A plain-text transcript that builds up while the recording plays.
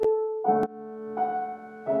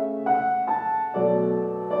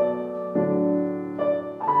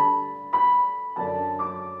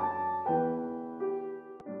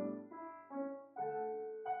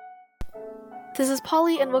This is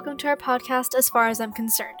Polly, and welcome to our podcast, As Far As I'm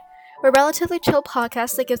Concerned. We're a relatively chill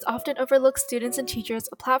podcast that gives often overlooked students and teachers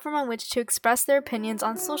a platform on which to express their opinions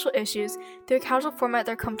on social issues through a casual format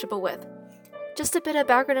they're comfortable with. Just a bit of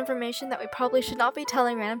background information that we probably should not be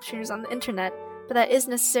telling random strangers on the internet, but that is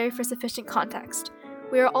necessary for sufficient context.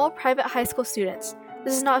 We are all private high school students.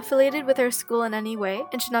 This is not affiliated with our school in any way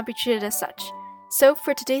and should not be treated as such. So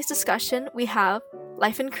for today's discussion, we have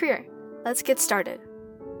life and career. Let's get started.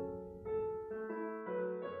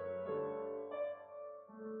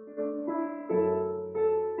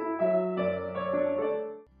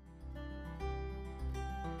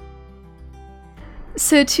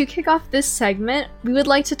 So to kick off this segment, we would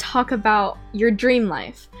like to talk about your dream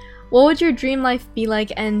life. What would your dream life be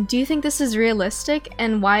like, and do you think this is realistic,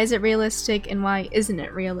 and why is it realistic, and why isn't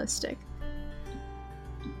it realistic?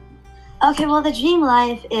 Okay, well, the dream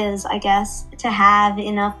life is, I guess, to have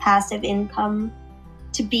enough passive income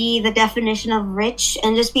to be the definition of rich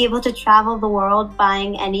and just be able to travel the world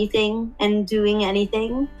buying anything and doing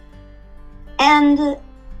anything. And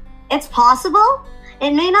it's possible.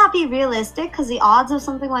 It may not be realistic because the odds of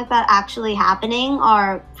something like that actually happening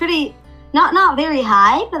are pretty, not very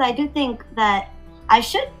high, but I do think that I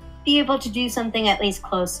should be able to do something at least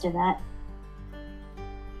close to that.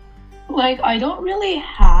 I don't really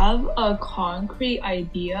have a concrete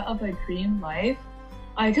idea of a dream life.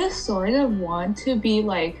 I just sort of want to be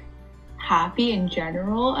happy in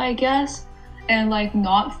general, I guess, and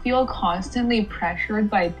not feel constantly pressured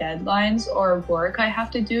by deadlines or work I have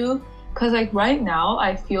to do. Because right now,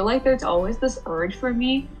 I feel like there's always this urge for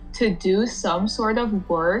me to do some sort of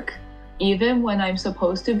work, even when I'm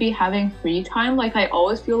supposed to be having free time. I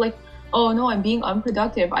always feel like, oh no, I'm being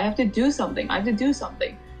unproductive. I have to do something.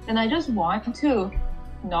 And I just want to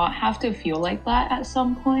not have to feel like that at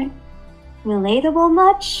some point. Relatable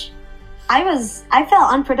much? I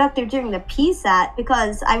felt unproductive during the PSAT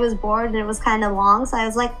because I was bored and it was kind of long. So I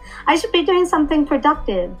was like, I should be doing something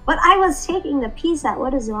productive. But I was taking the PSAT.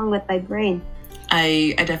 What is wrong with my brain?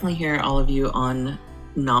 I definitely hear all of you on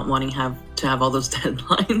not wanting to have all those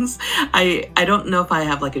deadlines. I don't know if I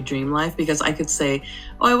have a dream life, because I could say,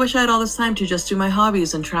 oh, I wish I had all this time to just do my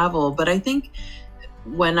hobbies and travel. But I think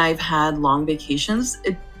when I've had long vacations,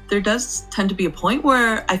 there does tend to be a point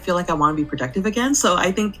where I feel like I want to be productive again. So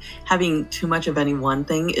I think having too much of any one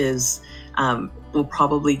thing will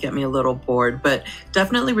probably get me a little bored, but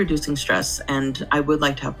definitely reducing stress. And I would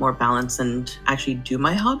like to have more balance and actually do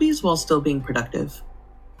my hobbies while still being productive.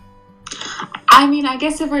 I mean, I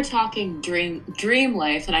guess if we're talking dream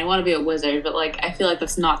life, and I want to be a wizard, but I feel like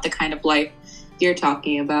that's not the kind of life you're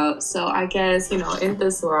talking about. So I guess, in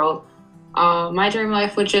this world, my dream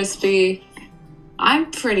life would just be,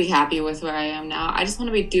 I'm pretty happy with where I am now. I just want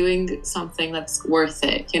to be doing something that's worth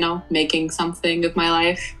it, making something of my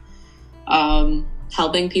life,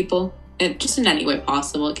 helping people, just in any way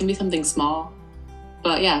possible. It can be something small.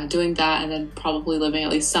 But yeah, doing that and then probably living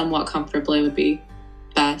at least somewhat comfortably would be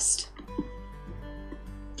best.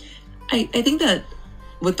 I think that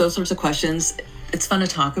with those sorts of questions, it's fun to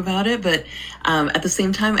talk about it, but at the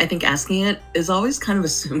same time, I think asking it is always kind of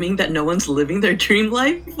assuming that no one's living their dream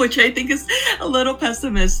life, which I think is a little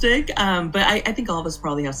pessimistic. But I think all of us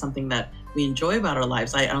probably have something that we enjoy about our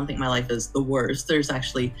lives. I don't think my life is the worst. There's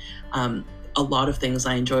actually a lot of things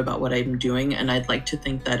I enjoy about what I'm doing, and I'd like to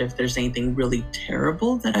think that if there's anything really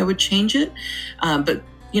terrible, that I would change it. But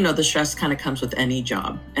the stress kind of comes with any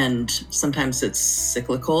job, and sometimes it's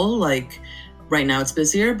cyclical, right now it's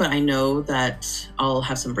busier, but I know that I'll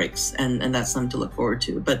have some breaks, and that's something to look forward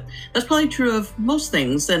to. But that's probably true of most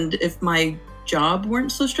things. And if my job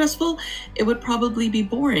weren't so stressful, it would probably be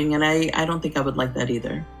boring. And I don't think I would like that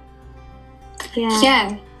either.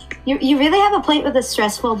 Yeah. You really have a point with the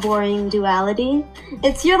stressful, boring duality.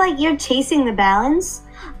 It's you're chasing the balance,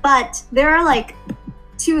 but there are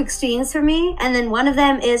two extremes for me. And then one of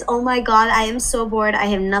them is, oh my God, I am so bored. I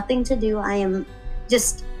have nothing to do. I am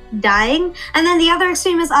just dying. And then the other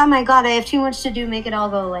extreme is, oh my God, I have too much to do, make it all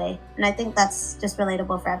go away. And I think that's just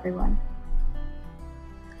relatable for everyone.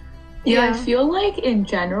 Yeah, I feel in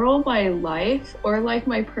general, my life or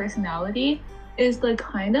my personality is the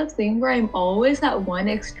kind of thing where I'm always at one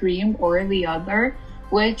extreme or the other,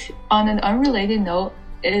 which on an unrelated note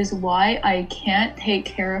is why I can't take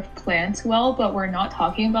care of plants well, but we're not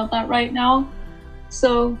talking about that right now.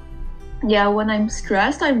 So yeah, when I'm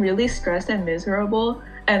stressed, I'm really stressed and miserable.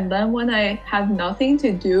 And then when I have nothing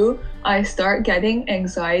to do, I start getting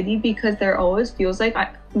anxiety because there always feels like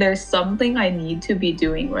there's something I need to be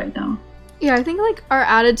doing right now. Yeah, I think our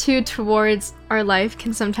attitude towards our life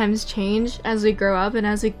can sometimes change as we grow up and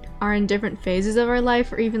as we are in different phases of our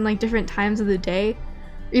life, or even different times of the day.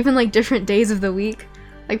 even like different days of the week.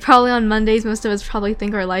 Like probably on Mondays, most of us probably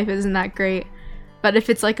think our life isn't that great. But if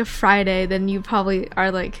it's like a Friday, then you probably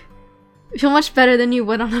are like, feel much better than you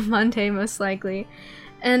would on a Monday, most likely.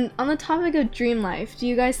 And on the topic of dream life, do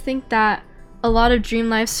you guys think that a lot of dream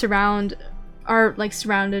lives are like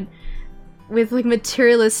surrounded with like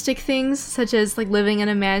materialistic things, such as like living in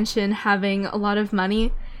a mansion, having a lot of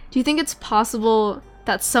money? Do you think it's possible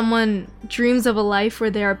that someone dreams of a life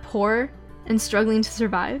where they are poor and struggling to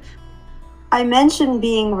survive? I mentioned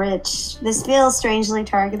being rich. This feels strangely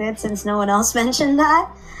targeted since no one else mentioned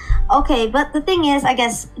that. Okay, but the thing is, I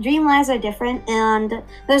guess dream lives are different, and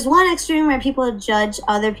there's one extreme where people judge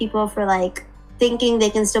other people for like thinking they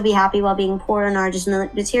can still be happy while being poor and are just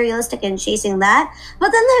materialistic and chasing that.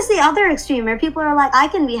 But then there's the other extreme where people are like, I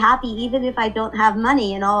can be happy even if I don't have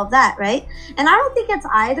money and all of that, right? And I don't think it's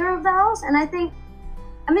either of those, and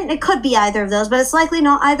I mean, it could be either of those, but it's likely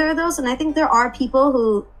not either of those, and I think there are people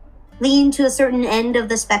who lean to a certain end of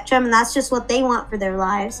the spectrum, and that's just what they want for their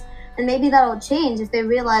lives. And maybe that'll change if they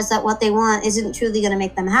realize that what they want isn't truly going to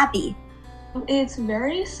make them happy. It's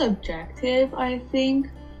very subjective, I think,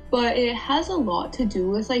 but it has a lot to do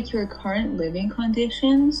with like your current living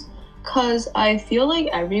conditions, because I feel like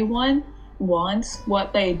everyone wants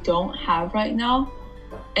what they don't have right now,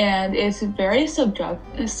 and it's very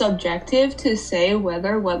subjective to say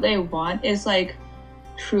whether what they want is like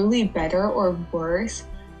truly better or worse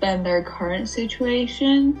than their current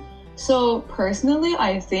situation. So personally,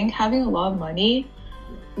 I think having a lot of money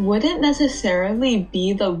wouldn't necessarily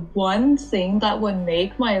be the one thing that would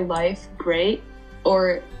make my life great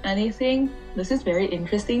or anything. This is very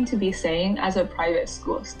interesting to be saying as a private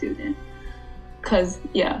school student,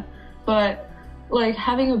 but like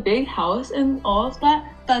having a big house and all of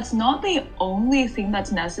that, that's not the only thing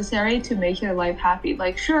that's necessary to make your life happy.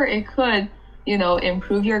 Like sure, it could,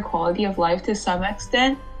 improve your quality of life to some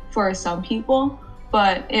extent for some people,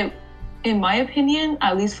 but in my opinion,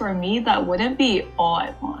 at least for me, that wouldn't be all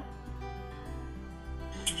I want.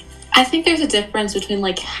 I think there's a difference between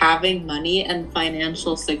like having money and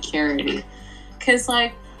financial security, because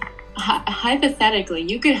like hypothetically,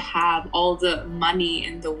 you could have all the money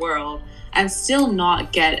in the world and still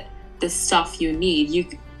not get the stuff you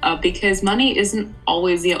need. Because money isn't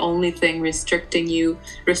always the only thing restricting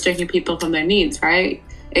people from their needs, right?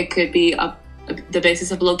 It could be the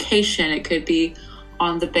basis of location. It could be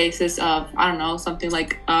on the basis of, I don't know, something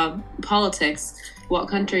like politics, what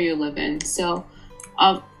country you live in. So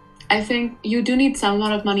I think you do need some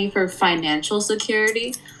amount of money for financial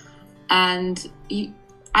security. And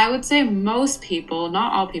I would say most people,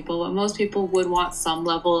 not all people, but most people would want some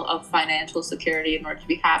level of financial security in order to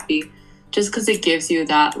be happy, just because it gives you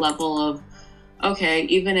that level of, okay,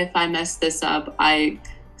 even if I mess this up, I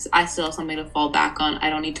still have something to fall back on. I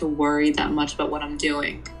don't need to worry that much about what I'm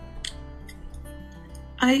doing.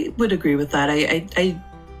 I would agree with that. I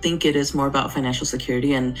think it is more about financial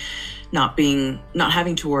security and not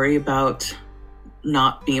having to worry about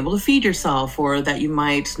not being able to feed yourself, or that you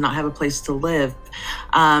might not have a place to live.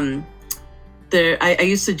 I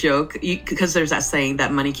used to joke, because there's that saying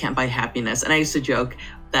that money can't buy happiness, and I used to joke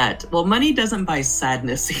that, well, money doesn't buy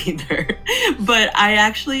sadness either. But I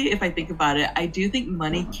actually, if I think about it, I do think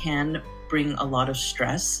money can bring a lot of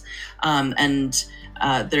stress. And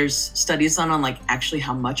there's studies done on like actually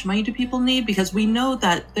how much money do people need, because we know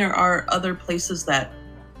that there are other places that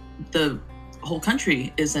the whole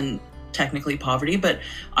country isn't technically poverty, but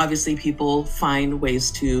obviously people find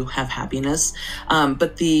ways to have happiness.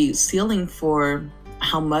 But the ceiling for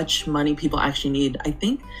how much money people actually need, I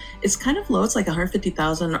think it's kind of low. It's like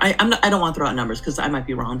 150,000. I don't want to throw out numbers because I might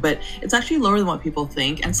be wrong, but it's actually lower than what people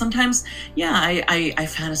think. And sometimes, I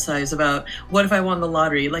fantasize about, what if I won the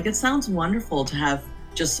lottery? Like, it sounds wonderful to have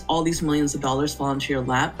just all these millions of dollars fall into your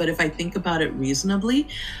lap. But if I think about it reasonably,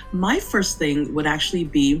 my first thing would actually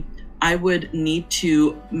be, I would need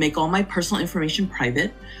to make all my personal information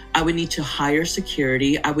private. I would need to hire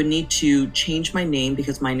security. I would need to change my name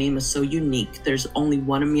because my name is so unique. There's only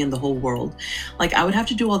one of me in the whole world. Like, I would have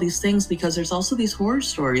to do all these things because there's also these horror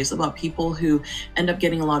stories about people who end up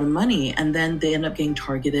getting a lot of money and then they end up getting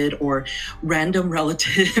targeted, or random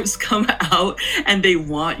relatives come out and they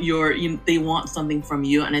want they want something from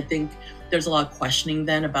you. And I think there's a lot of questioning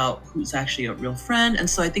then about who's actually a real friend. And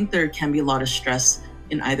so I think there can be a lot of stress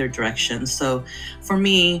in either direction. So for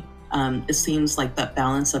me, it seems like that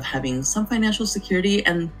balance of having some financial security,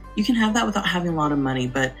 and you can have that without having a lot of money,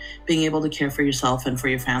 but being able to care for yourself and for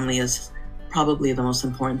your family is probably the most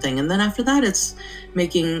important thing. And then after that, it's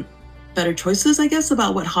making better choices, I guess,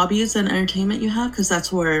 about what hobbies and entertainment you have, because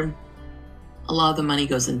that's where a lot of the money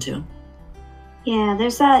goes into. Yeah,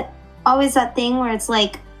 there's that always that thing where it's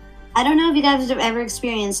like, I don't know if you guys have ever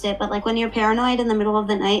experienced it, but like when you're paranoid in the middle of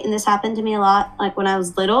the night, and this happened to me a lot, like when I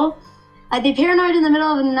was little, I'd be paranoid in the middle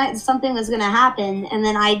of the night that something was going to happen, and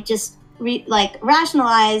then I'd just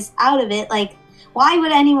rationalize out of it, like, why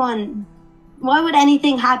would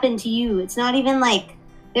anything happen to you? It's not even like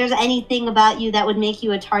there's anything about you that would make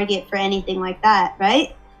you a target for anything like that,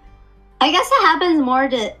 right? I guess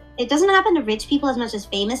it doesn't happen to rich people as much as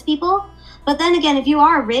famous people. But then again, if you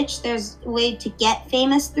are rich, there's a way to get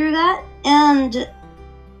famous through that. And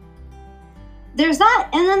there's that.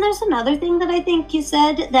 And then there's another thing that I think you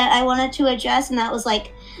said that I wanted to address, and that was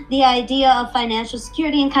like the idea of financial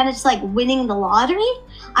security and kind of just like winning the lottery.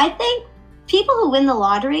 I think people who win the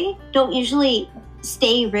lottery don't usually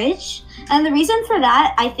stay rich. And the reason for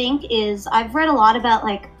that, I think, is I've read a lot about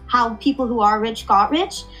like how people who are rich got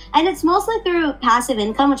rich. And it's mostly through passive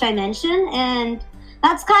income, which I mentioned. And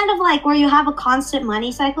that's kind of like where you have a constant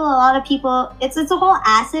money cycle. A lot of people, it's a whole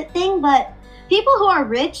asset thing, but people who are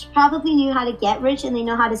rich probably knew how to get rich and they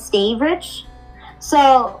know how to stay rich.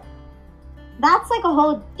 So that's like a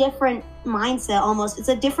whole different mindset almost. It's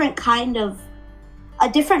a different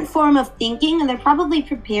form of thinking, and they're probably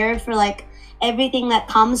prepared for like everything that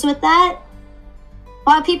comes with that.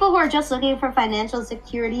 While people who are just looking for financial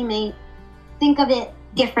security may think of it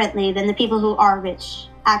differently than the people who are rich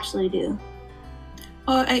actually do.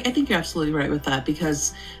 I think you're absolutely right with that,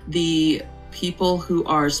 because the people who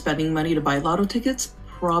are spending money to buy lotto tickets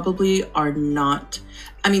probably are not.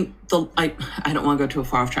 I mean, I don't want to go too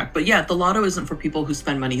far off track, but yeah, the lotto isn't for people who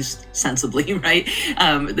spend money sensibly, right?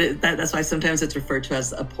 That's why sometimes it's referred to as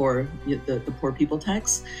the poor people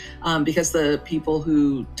tax, because the people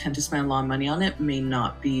who tend to spend a lot of money on it may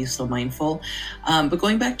not be so mindful. But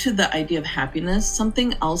going back to the idea of happiness,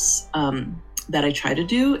 something else that I try to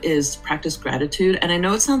do is practice gratitude. And I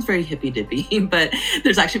know it sounds very hippy-dippy, but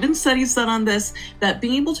there's actually been studies done on this, that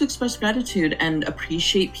being able to express gratitude and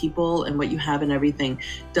appreciate people and what you have and everything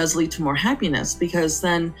does lead to more happiness. Because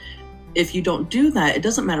then if you don't do that, it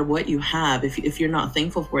doesn't matter what you have. If you're not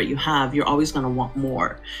thankful for what you have, you're always going to want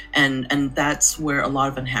more. And that's where a lot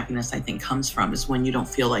of unhappiness, I think, comes from, is when you don't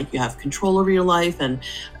feel like you have control over your life and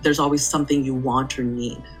there's always something you want or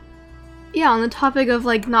need. Yeah, on the topic of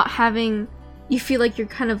like not having, you feel like you're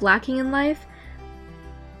kind of lacking in life,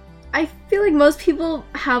 I feel like most people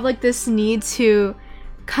have like this need to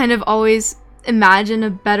kind of always imagine a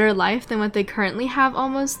better life than what they currently have,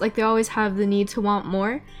 almost like they always have the need to want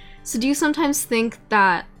more. So do you sometimes think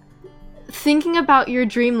that thinking about your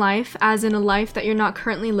dream life as in a life that you're not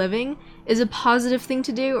currently living is a positive thing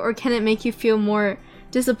to do, or can it make you feel more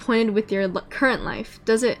disappointed with your current life?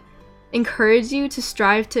 Does it encourage you to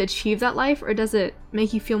strive to achieve that life, or does it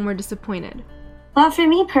make you feel more disappointed? Well, for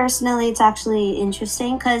me personally, it's actually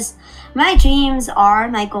interesting because my dreams are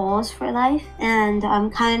my goals for life, and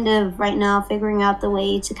I'm kind of right now figuring out the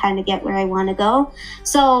way to kind of get where I want to go.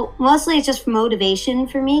 So mostly it's just motivation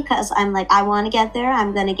for me, because I'm like, I want to get there,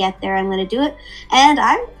 I'm going to get there, I'm going to do it. And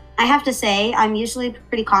I have to say, I'm usually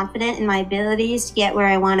pretty confident in my abilities to get where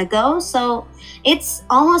I want to go. So it's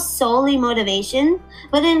almost solely motivation.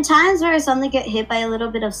 But in times where I suddenly get hit by a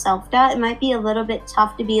little bit of self-doubt, it might be a little bit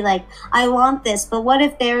tough to be like, I want this, but what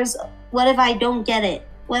if I don't get it?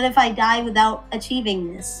 What if I die without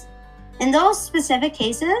achieving this? In those specific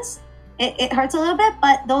cases, it hurts a little bit,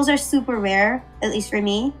 but those are super rare, at least for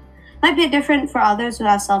me. Might be different for others who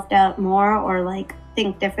have self-doubt more or like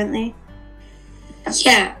think differently.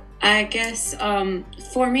 Yeah, I guess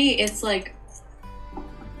for me, it's like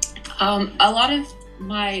a lot of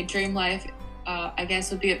my dream life, I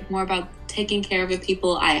guess, would be more about taking care of the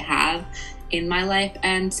people I have in my life.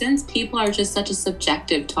 And since people are just such a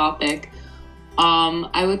subjective topic,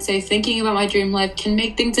 I would say thinking about my dream life can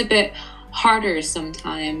make things a bit harder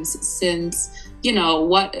sometimes, since, you know,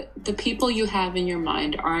 what the people you have in your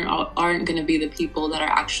mind aren't going to be the people that are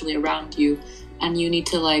actually around you. And you need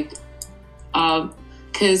to like,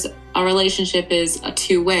 because a relationship is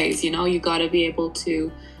two ways, you know, you got to be able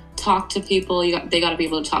to talk to people, they got to be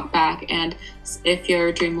able to talk back. And if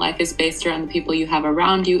your dream life is based around the people you have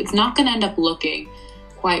around you, it's not going to end up looking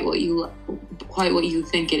quite what you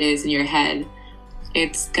think it is in your head.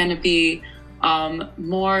 It's going to be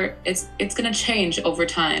more, it's going to change over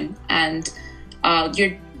time, and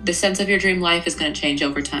the sense of your dream life is going to change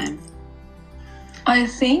over time. I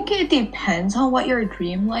think it depends on what your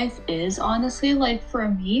dream life is, honestly. Like for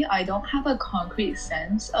me, I don't have a concrete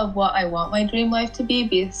sense of what I want my dream life to be,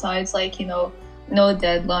 besides like, you know, no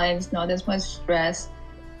deadlines, not as much stress,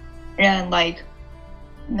 and like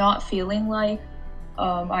not feeling like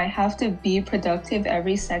I have to be productive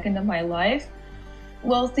every second of my life.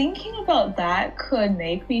 Well, thinking about that could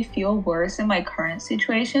make me feel worse in my current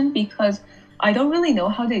situation because I don't really know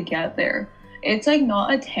how to get there. It's like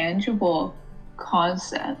not a tangible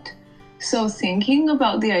concept. So thinking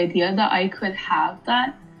about the idea that I could have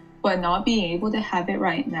that, but not being able to have it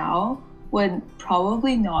right now would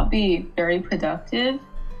probably not be very productive.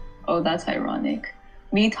 Oh, that's ironic.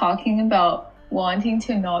 Me talking about wanting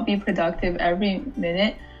to not be productive every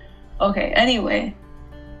minute. Okay, anyway.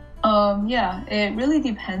 Yeah, it really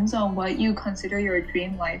depends on what you consider your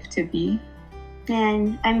dream life to be.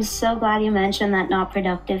 And I'm so glad you mentioned that not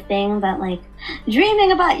productive thing, that like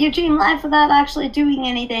dreaming about your dream life without actually doing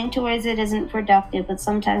anything towards it isn't productive, but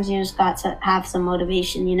sometimes you just got to have some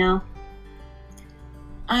motivation, you know?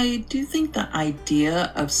 I do think the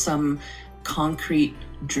idea of some concrete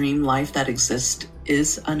dream life that exists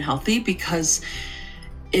is unhealthy because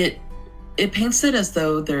it paints it as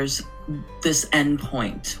though there's this end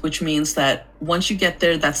point, which means that once you get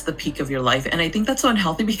there, that's the peak of your life. And I think that's so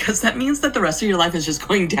unhealthy because that means that the rest of your life is just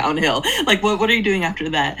going downhill. Like, what are you doing after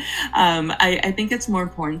that? I think it's more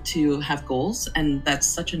important to have goals, and that's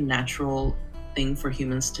such a natural thing for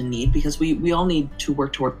humans to need because we all need to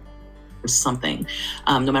work toward something,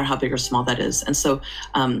 no matter how big or small that is. And so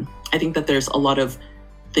I think that there's a lot of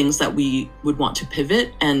things that we would want to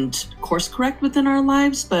pivot and course correct within our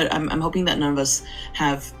lives, but I'm hoping that none of us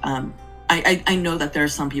have. I know that there are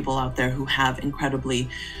some people out there who have incredibly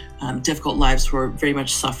difficult lives who are very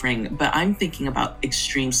much suffering, but I'm thinking about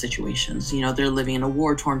extreme situations. You know, they're living in a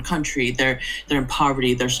war-torn country, they're in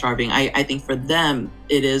poverty, they're starving. I think for them,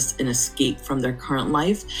 it is an escape from their current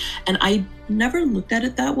life. And I never looked at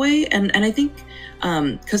it that way. And I think,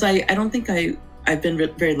 because I don't think I've been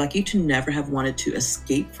very lucky to never have wanted to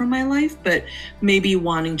escape from my life, but maybe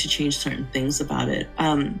wanting to change certain things about it.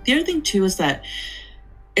 The other thing too is that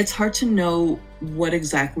it's hard to know what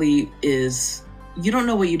exactly is, you don't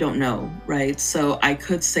know what you don't know, right? So I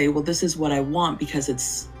could say, well, this is what I want because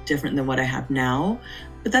it's different than what I have now,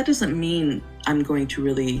 but that doesn't mean I'm going to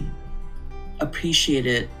really appreciate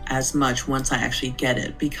it as much once I actually get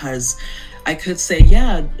it, because I could say,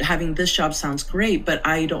 yeah, having this job sounds great, but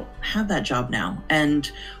I don't have that job now. And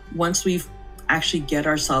once we've actually get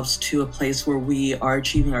ourselves to a place where we are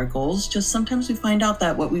achieving our goals, just sometimes we find out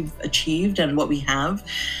that what we've achieved and what we have,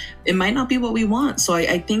 it might not be what we want. So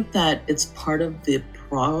I think that it's part of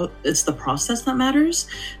it's the process that matters,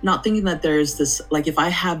 not thinking that there's this, like, if I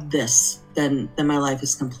have this, then my life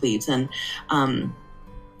is complete. And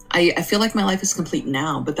I feel like my life is complete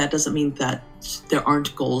now, but that doesn't mean that there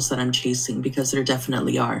aren't goals that I'm chasing, because there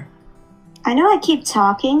definitely are. I know I keep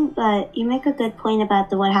talking, but you make a good point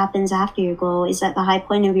about what happens after your goal is at the high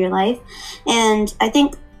point of your life. And I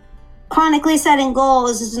think chronically setting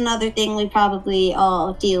goals is another thing we probably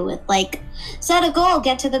all deal with. Like, set a goal,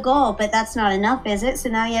 get to the goal, but that's not enough, is it? So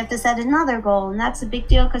now you have to set another goal, and that's a big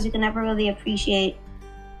deal because you can never really appreciate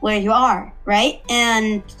where you are, right?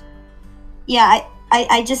 And yeah,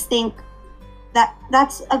 I just think that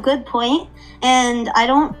that's a good point. And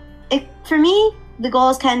for me, the goal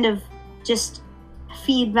is kind of just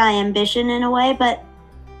feed my ambition in a way, but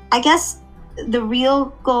I guess the real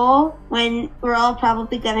goal, when we're all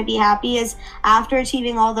probably going to be happy, is after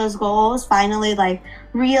achieving all those goals, finally like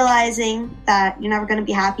realizing that you're never going to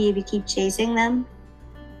be happy if you keep chasing them,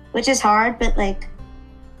 which is hard, but like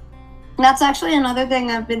that's actually another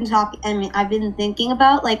thing I've been thinking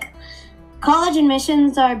about. Like, college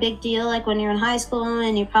admissions are a big deal, like when you're in high school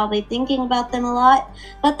and you're probably thinking about them a lot,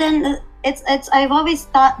 but then I've always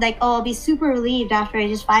thought like, oh, I'll be super relieved after I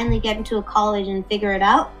just finally get into a college and figure it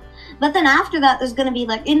out. But then after that, there's going to be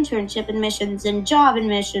like internship admissions and job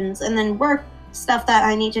admissions and then work stuff that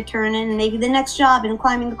I need to turn in, and maybe the next job and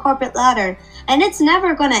climbing the corporate ladder. And it's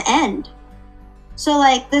never going to end. So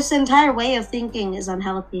like this entire way of thinking is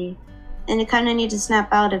unhealthy, and you kind of need to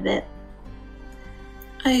snap out of it.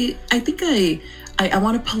 I think I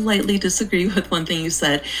want to politely disagree with one thing you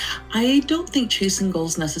said. I don't think chasing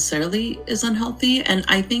goals necessarily is unhealthy. And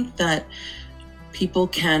I think that people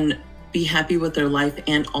can be happy with their life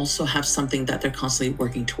and also have something that they're constantly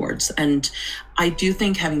working towards. And I do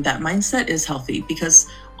think having that mindset is healthy, because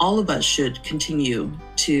all of us should continue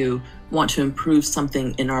to want to improve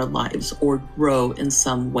something in our lives or grow in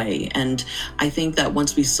some way. And I think that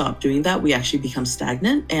once we stop doing that, we actually become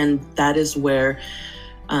stagnant. And that is where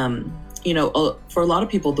for a lot of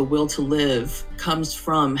people, the will to live comes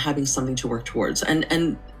from having something to work towards.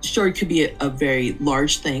 And sure, it could be a very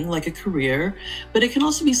large thing like a career, but it can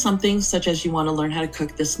also be something such as you want to learn how to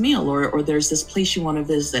cook this meal, or there's this place you want to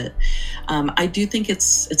visit. I do think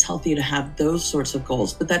it's healthy to have those sorts of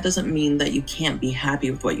goals, but that doesn't mean that you can't be happy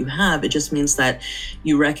with what you have. It just means that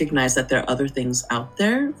you recognize that there are other things out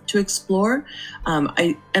there to explore.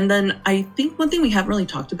 I think one thing we haven't really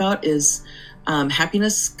talked about is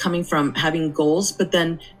happiness coming from having goals, but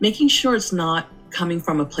then making sure it's not coming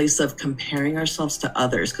from a place of comparing ourselves to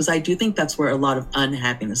others, because I do think that's where a lot of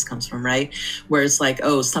unhappiness comes from, right? Where it's like,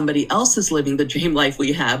 oh, somebody else is living the dream life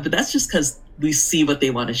we have, but that's just because we see what they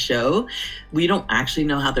want to show. We don't actually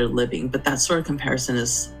know how they're living, but that sort of comparison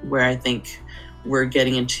is where I think we're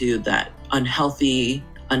getting into that unhealthy,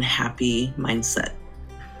 unhappy mindset.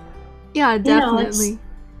 Yeah, definitely.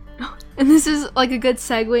 And this is like a good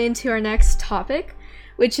segue into our next topic,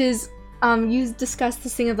 which is you discussed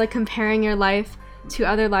this thing of like comparing your life to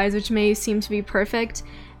other lives which may seem to be perfect,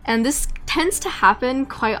 and this tends to happen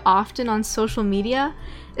quite often on social media,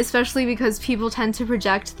 especially because people tend to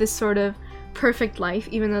project this sort of perfect life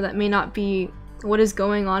even though that may not be what is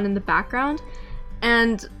going on in the background.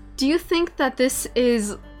 And do you think that this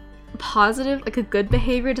is positive, like a good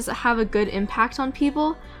behavior? Does it have a good impact on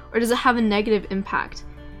people, or does it have a negative impact?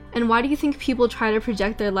 And why do you think people try to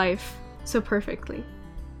project their life so perfectly?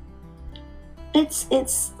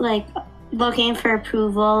 It's like looking for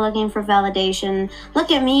approval, looking for validation.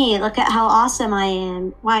 Look at me, look at how awesome I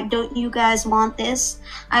am. Why don't you guys want this?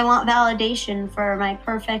 I want validation for my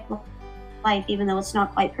perfect life, even though it's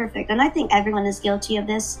not quite perfect. And I think everyone is guilty of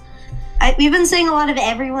this. We've been saying a lot of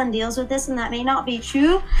everyone deals with this, and that may not be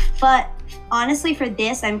true, but honestly for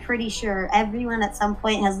this, I'm pretty sure everyone at some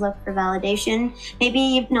point has looked for validation.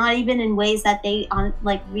 Maybe not even in ways that they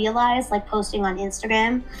realize, like posting on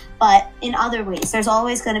Instagram, but in other ways. There's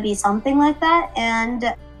always going to be something like that,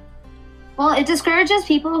 and well, it discourages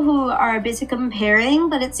people who are busy comparing,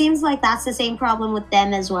 but it seems like that's the same problem with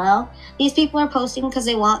them as well. These people are posting because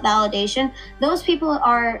they want validation. Those people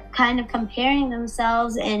are kind of comparing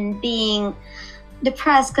themselves and being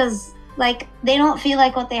depressed because they don't feel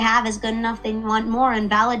like what they have is good enough. They want more, and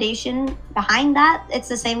validation behind that, it's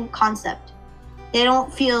the same concept. They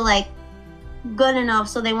don't feel like good enough,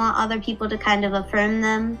 so they want other people to kind of affirm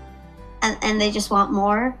them, and they just want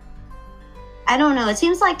more. I don't know. It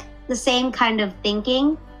seems like the same kind of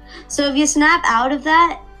thinking. So if you snap out of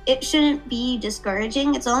that, it shouldn't be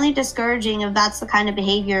discouraging. It's only discouraging if that's the kind of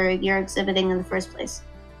behavior you're exhibiting in the first place.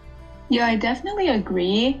 Yeah, I definitely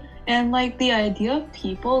agree. And the idea of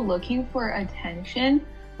people looking for attention,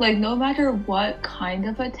 no matter what kind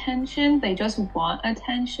of attention, they just want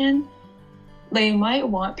attention. They might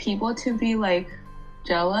want people to be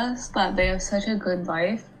jealous that they have such a good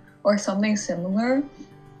life or something similar.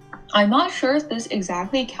 I'm not sure if this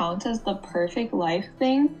exactly counts as the perfect life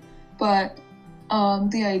thing, but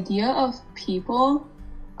the idea of people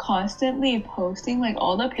constantly posting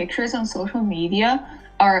all the pictures on social media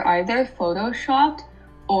are either photoshopped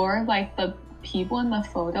or the people in the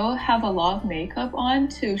photo have a lot of makeup on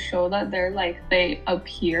to show that they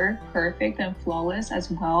appear perfect and flawless as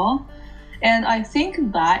well. And I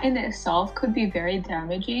think that in itself could be very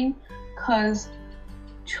damaging, because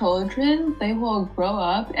children, they will grow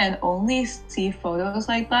up and only see photos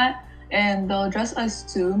like that, and they'll just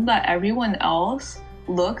assume that everyone else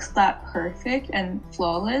looks that perfect and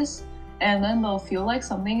flawless, and then they'll feel like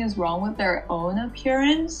something is wrong with their own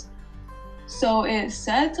appearance. So it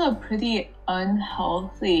sets a pretty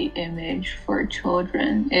unhealthy image for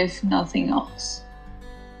children, if nothing else.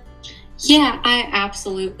 Yeah, I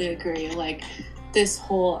absolutely agree. This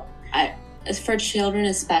whole, for children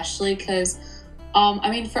especially, because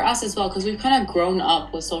for us as well, because we've kind of grown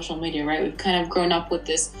up with social media, right? We've kind of grown up with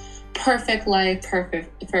this perfect life,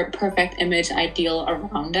 perfect image ideal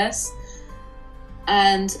around us.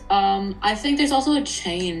 And I think there's also a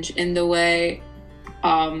change in the way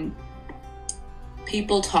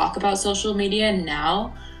people talk about social media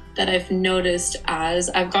now that I've noticed as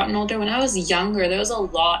I've gotten older. When I was younger, there was a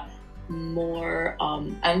lot more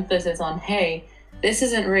emphasis on, hey, this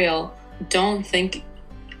isn't real. I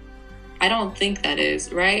don't think that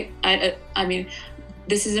is, right? I mean,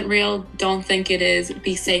 this isn't real. Don't think it is.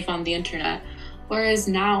 Be safe on the internet. Whereas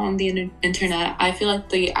now on the internet, I feel like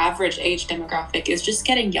the average age demographic is just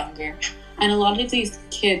getting younger. And a lot of these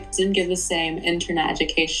kids didn't get the same internet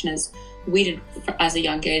education as we did as a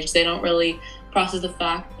young age. They don't really process the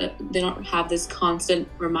fact that they don't have this constant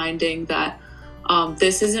reminding that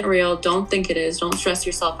this isn't real. Don't think it is. Don't stress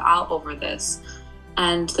yourself out over this.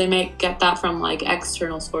 And they may get that from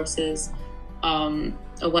external sources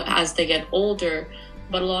as they get older,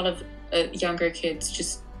 but a lot of younger kids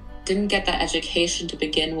just didn't get that education to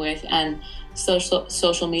begin with, and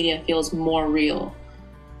social media feels more real.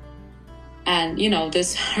 And, you know,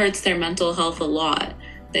 this hurts their mental health a lot.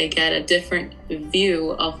 They get a different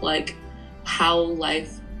view of like how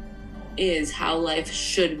life is, how life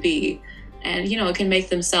should be. And, you know, it can make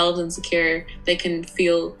themselves insecure. They can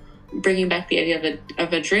feel, bringing back the idea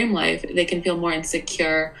of a dream life, they can feel more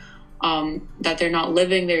insecure that they're not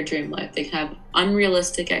living their dream life. They can have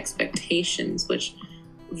unrealistic expectations, which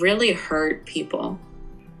really hurt people.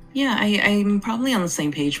 Yeah, I'm probably on the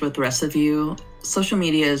same page with the rest of you. Social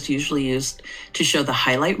media is usually used to show the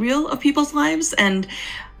highlight reel of people's lives. And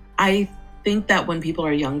I think that when people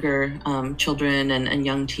are younger, children and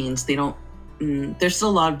young teens, they don't, there's still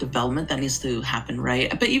a lot of development that needs to happen, right?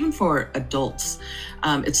 But even for adults,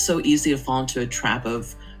 it's so easy to fall into a trap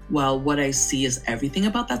of, well, what I see is everything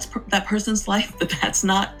about that person's life, but that's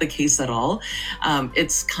not the case at all.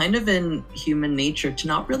 It's kind of in human nature to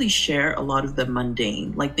not really share a lot of the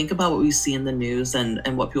mundane. Like, think about what we see in the news and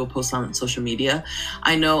what people post on social media.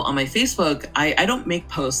 I know on my Facebook, I don't make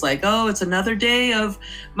posts like, oh, it's another day of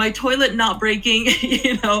my toilet not breaking,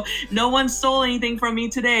 you know, no one stole anything from me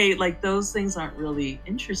today. Like, those things aren't really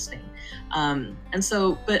interesting. And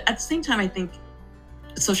so, but at the same time, I think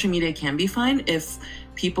social media can be fine if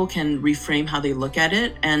people can reframe how they look at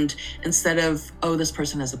it. And instead of, oh, this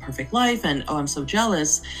person has a perfect life and, oh, I'm so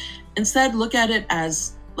jealous, instead look at it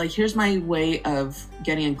as like, here's my way of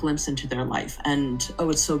getting a glimpse into their life. And, oh,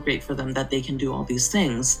 it's so great for them that they can do all these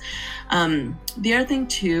things. The other thing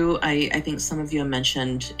too, I think some of you have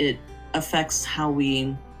mentioned, it affects how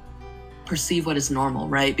we perceive what is normal,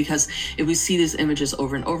 right? Because if we see these images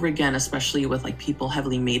over and over again, especially with like people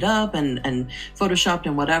heavily made up and photoshopped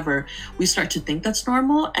and whatever, we start to think that's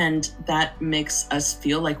normal, and that makes us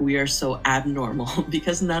feel like we are so abnormal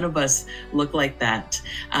because none of us look like that.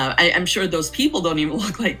 I'm sure those people don't even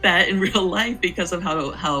look like that in real life because of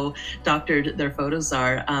how doctored their photos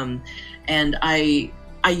are. And I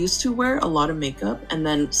used to wear a lot of makeup, and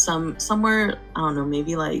then somewhere, I don't know,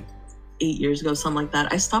 maybe like 8 years ago, something like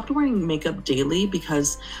that, I stopped wearing makeup daily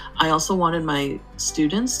because I also wanted my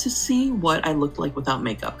students to see what I looked like without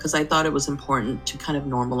makeup, because I thought it was important to kind of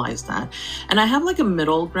normalize that. And I have like a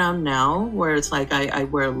middle ground now where it's like I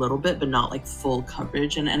wear a little bit, but not like full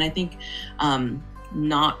coverage. And I think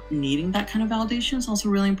not needing that kind of validation is also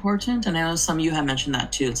really important. And I know some of you have mentioned that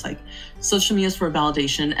too. It's like social media is for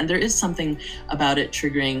validation, and there is something about it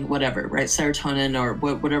triggering whatever, right? Serotonin or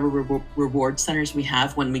whatever reward centers we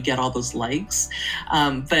have when we get all those likes.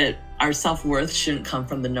 But our self-worth shouldn't come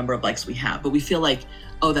from the number of likes we have, but we feel like,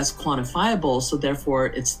 oh, that's quantifiable, so therefore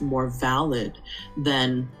it's more valid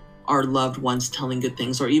than our loved ones telling good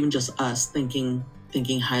things, or even just us thinking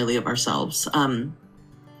highly of ourselves.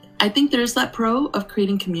 I think there's that pro of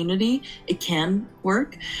creating community. It can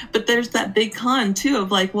work, but there's that big con too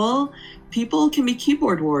of like, well, people can be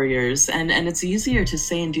keyboard warriors, and it's easier to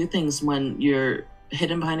say and do things when you're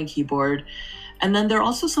hidden behind a keyboard. And then there are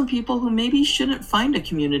also some people who maybe shouldn't find a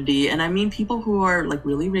community. And I mean people who are like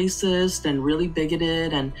really racist and really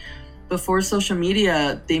bigoted, and before social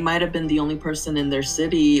media, they might have been the only person in their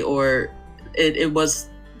city, or it was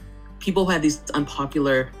people who had these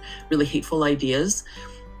unpopular, really hateful ideas.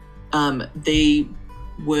 They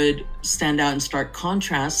would stand out in stark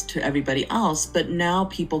contrast to everybody else, but now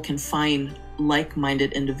people can find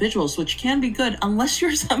like-minded individuals, which can be good unless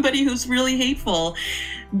you're somebody who's really hateful.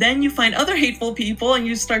 Then you find other hateful people and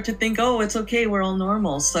you start to think, oh, it's okay, we're all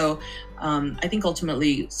normal. So I think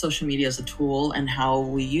ultimately social media is a tool, and how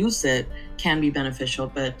we use it can be beneficial,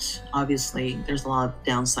 but obviously there's a lot of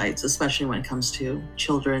downsides, especially when it comes to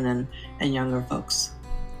children and younger folks.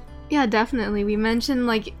 Yeah, definitely. We mentioned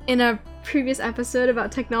like in a previous episode about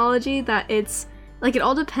technology that it's like it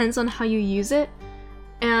all depends on how you use it.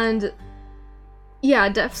 And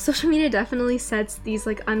yeah, social media definitely sets these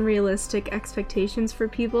like unrealistic expectations for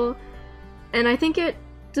people. And I think it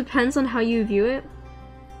depends on how you view it.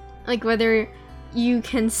 Like whether you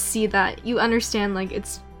can see that, you understand like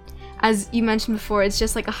it's, as you mentioned before, it's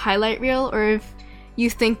just like a highlight reel, or if you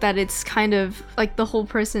think that it's kind of like the whole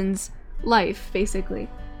person's life, basically.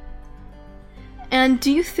 And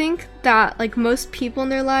do you think that like most people in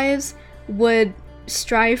their lives would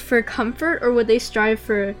strive for comfort, or would they strive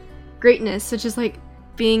for greatness, such as like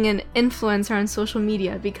being an influencer on social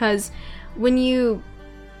media? Because when you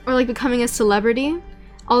are like becoming a celebrity,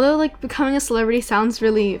 although like becoming a celebrity sounds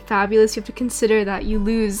really fabulous, you have to consider that you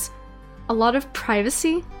lose a lot of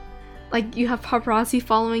privacy. Like you have paparazzi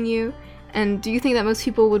following you. And do you think that most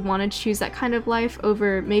people would want to choose that kind of life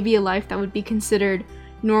over maybe a life that would be considered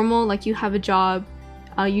normal, like you have a job,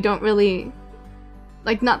 you don't really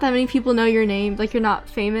like not that many people know your name, like you're not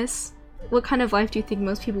famous, what kind of life do you think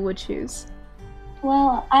most people would choose?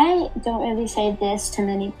 Well, I don't really say this to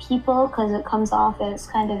many people because it comes off as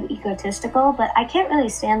kind of egotistical, but I can't really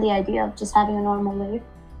stand the idea of just having a normal life.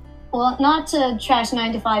 Well, not to trash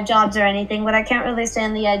 9-to-5 jobs or anything, but I can't really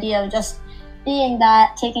stand the idea of just being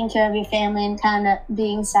that, taking care of your family and kind of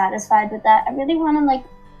being satisfied with that. I really want to like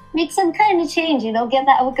make some kind of change, you know, get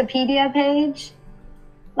that Wikipedia page.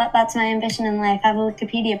 That's my ambition in life, have a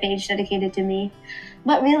Wikipedia page dedicated to me.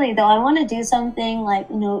 But really, though, I want to do something like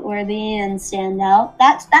noteworthy and stand out.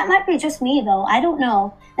 That might be just me, though. I don't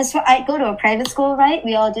know. I go to a private school, right?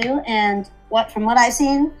 We all do. And from what I've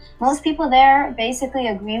seen, most people there basically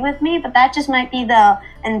agree with me. But that just might be the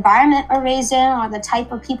environment we're raised in or the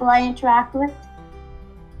type of people I interact with.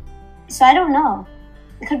 So I don't know.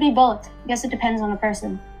 It could be both. I guess it depends on the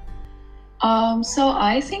person. So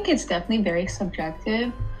I think it's definitely very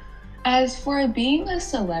subjective. As for being a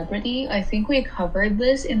celebrity, I think we covered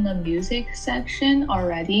this in the music section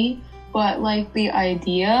already, but like the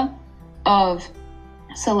idea of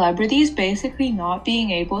celebrities basically not being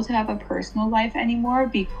able to have a personal life anymore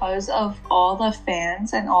because of all the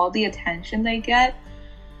fans and all the attention they get,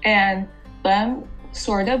 and them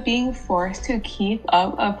sort of being forced to keep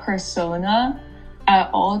up a persona at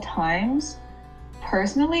all times.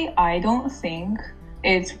 Personally, I don't think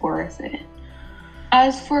it's worth it.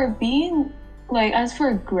 As for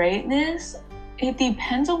greatness, it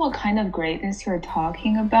depends on what kind of greatness you're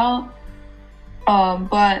talking about.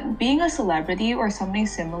 But being a celebrity or something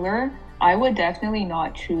similar, I would definitely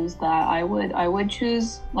not choose that. I would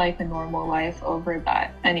choose like a normal life over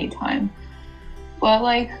that anytime. But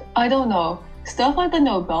like, I don't know, stuff like the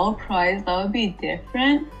Nobel Prize, that would be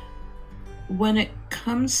different. When it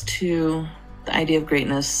comes to the idea of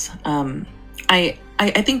greatness, I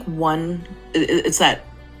think it's that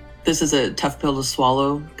this is a tough pill to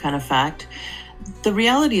swallow kind of fact. The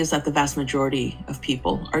reality is that the vast majority of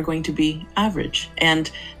people are going to be average.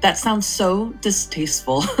 And that sounds so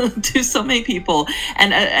distasteful to so many people.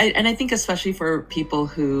 And I think especially for people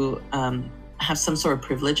who have some sort of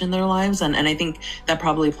privilege in their lives. And I think that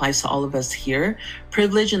probably applies to all of us here.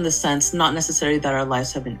 Privilege in the sense, not necessarily that our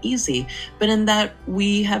lives have been easy, but in that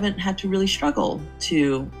we haven't had to really struggle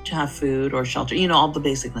to have food or shelter, all the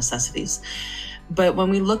basic necessities. But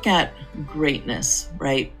when we look at greatness,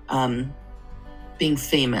 right, being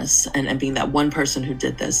famous and being that one person who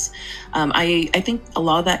did this, I think a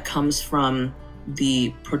lot of that comes from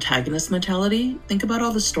the protagonist mentality. Think about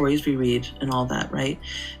all the stories we read and all that, right?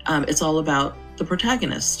 It's all about the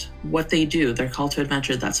protagonist, what they do, their call to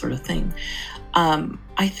adventure, that sort of thing.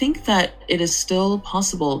 I think that it is still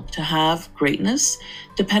possible to have greatness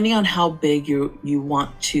depending on how big you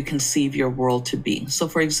want to conceive your world to be. So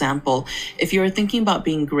for example, if you're thinking about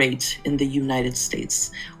being great in the United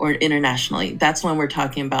States or internationally, that's when we're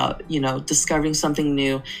talking about, discovering something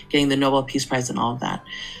new, getting the Nobel Peace Prize and all of that.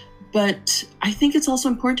 But I think it's also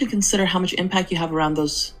important to consider how much impact you have around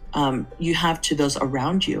those, you have to those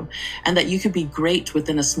around you, and that you could be great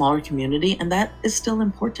within a smaller community, and that is still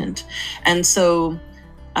important. And so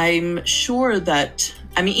I'm sure that,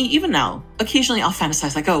 even now, occasionally I'll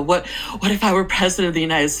fantasize like, oh, what if I were president of the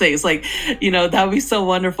United States? Like, that would be so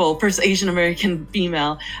wonderful. First Asian American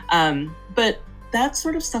female. But that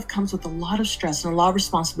sort of stuff comes with a lot of stress and a lot of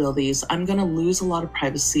responsibilities. I'm going to lose a lot of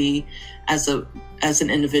privacy as an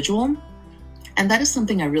individual. And that is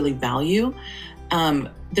something I really value.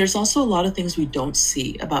 There's also a lot of things we don't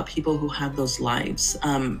see about people who have those lives.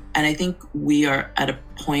 And I think we are at a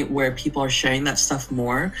point where people are sharing that stuff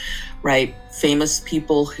more, right? Famous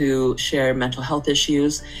people who share mental health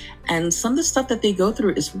issues. And some of the stuff that they go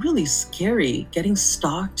through is really scary. Getting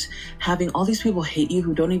stalked, having all these people hate you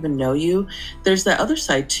who don't even know you. There's that other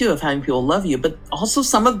side too of having people love you, but also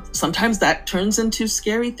sometimes that turns into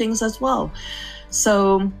scary things as well.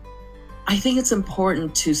 So I think it's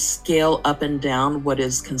important to scale up and down what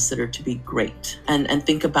is considered to be great and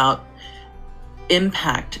think about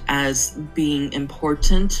impact as being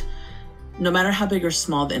important, no matter how big or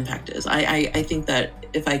small the impact is. I think that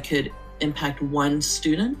if I could impact one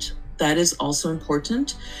student, that is also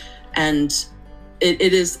important. And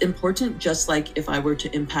it is important just like if I were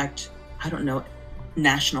to impact,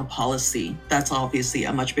 national policy. That's obviously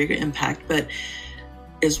a much bigger impact, but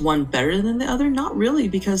is one better than the other? Not really,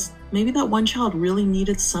 because maybe that one child really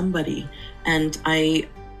needed somebody. And I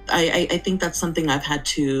think that's something I've had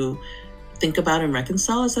to think about and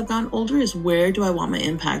reconcile as I've gotten older, is where do I want my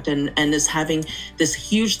impact? And is having this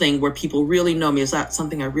huge thing where people really know me, is that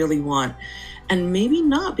something I really want? And maybe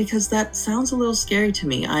not, because that sounds a little scary to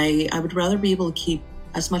me. I would rather be able to keep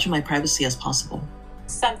as much of my privacy as possible.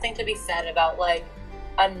 Something to be said about like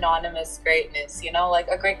anonymous greatness, you know, like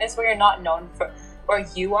a greatness where you're not known for, or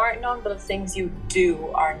you aren't known, but the things you do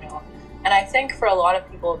are known. And I think for a lot of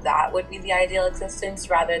people that would be the ideal existence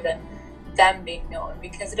rather than them being known,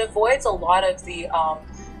 because it avoids a lot of the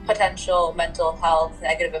potential mental health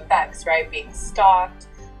negative effects, right? Being stalked,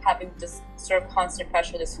 having this sort of constant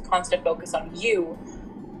pressure, this constant focus on you.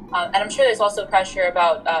 And I'm sure there's also pressure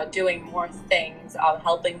about doing more things,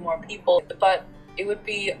 helping more people, but it would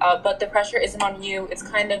be, but the pressure isn't on you, it's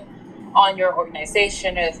kind of on your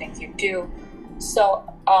organization or the things you do. So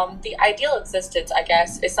the ideal existence, I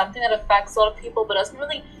guess, is something that affects a lot of people, but doesn't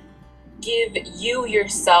really give you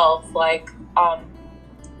yourself like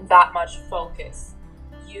that much focus.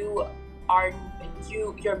 Your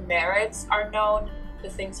merits are known, the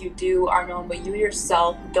things you do are known, but you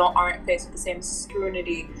yourself aren't faced with the same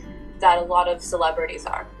scrutiny that a lot of celebrities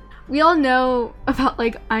are. We all know about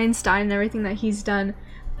like Einstein and everything that he's done,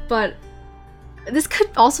 but this could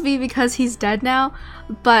also be because he's dead now,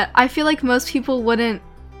 but I feel like most people wouldn't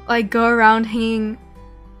like go around hanging,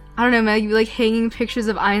 I don't know, maybe like hanging pictures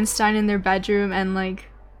of Einstein in their bedroom and like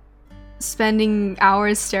spending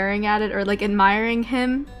hours staring at it or like admiring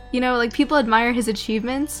him. You know, like people admire his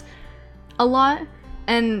achievements a lot,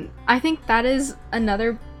 and I think that is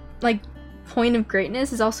another like point of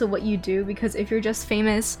greatness, is also what you do, because if you're just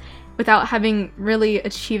famous without having really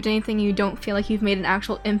achieved anything, you don't feel like you've made an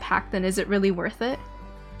actual impact, then is it really worth it?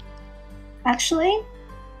 Actually,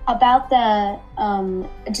 about the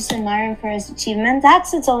just admiring for his achievement,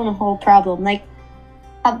 that's its own whole problem, like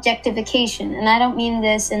objectification. And I don't mean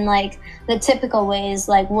this in like the typical ways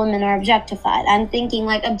like women are objectified. I'm thinking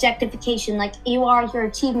like objectification, like you are your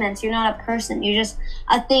achievements, you're not a person, you're just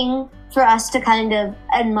a thing for us to kind of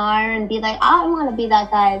admire and be like, I want to be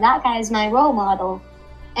that guy is my role model.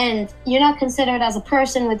 And you're not considered as a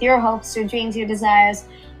person with your hopes, your dreams, your desires,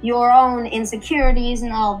 your own insecurities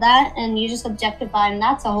and all of that, and you just objectify, and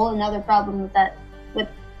that's a whole another problem with that, with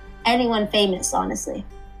anyone famous, honestly.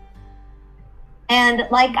 And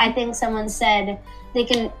like I think someone said,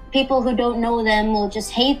 people who don't know them will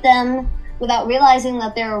just hate them without realizing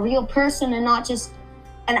that they're a real person and not just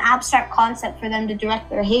an abstract concept for them to direct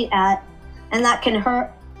their hate at, and that can hurt.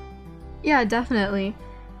 Yeah, definitely.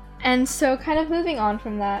 And so kind of moving on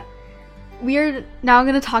from that, we are now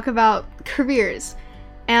going to talk about careers.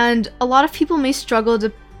 And a lot of people may struggle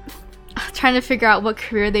to trying to figure out what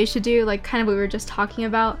career they should do, like kind of what we were just talking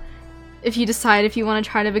about, if you decide if you want to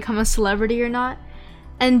try to become a celebrity or not.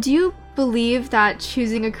 And do you believe that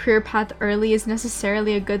choosing a career path early is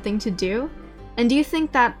necessarily a good thing to do? And do you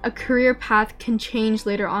think that a career path can change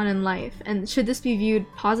later on in life? And should this be viewed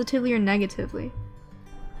positively or negatively?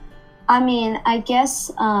 I mean, I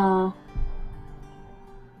guess both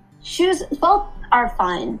are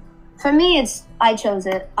fine. For me, I chose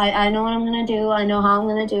it. I know what I'm gonna do. I know how I'm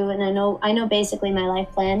gonna do it, and I know basically my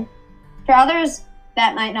life plan. For others,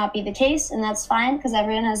 that might not be the case, and that's fine, because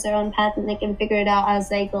everyone has their own path and they can figure it out as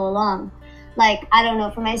they go along. Like, I don't know,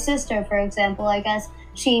 for my sister, for example, I guess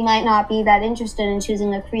she might not be that interested in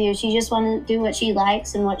choosing a career. She just wants to do what she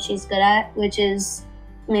likes and what she's good at, which is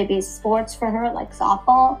maybe sports for her, like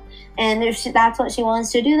softball. And if that's what she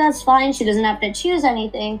wants to do, that's fine. She doesn't have to choose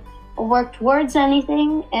anything or work towards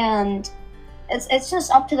anything. And it's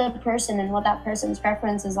just up to the person and what that person's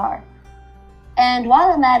preferences are. And while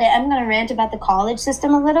I'm at it, I'm going to rant about the college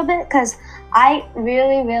system a little bit, because I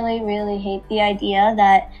really, really, really hate the idea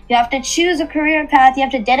that you have to choose a career path, you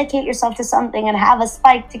have to dedicate yourself to something and have a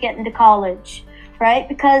spike to get into college, right?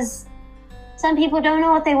 Because some people don't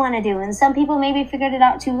know what they want to do, and some people maybe figured it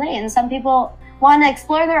out too late, and some people want to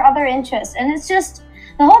explore their other interests. And it's just,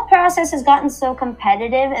 the whole process has gotten so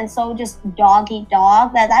competitive and so just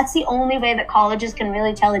dog-eat-dog that that's the only way that colleges can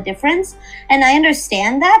really tell a difference. And I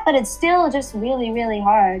understand that, but it's still just really, really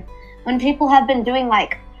hard when people have been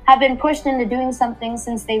pushed into doing something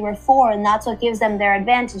since they were 4, and that's what gives them their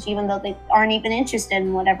advantage, even though they aren't even interested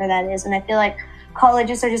in whatever that is. And I feel like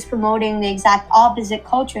colleges are just promoting the exact opposite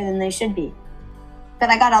culture than they should be. But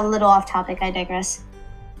I got a little off topic, I digress.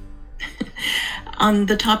 On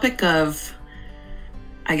the topic of,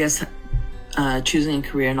 I guess, choosing a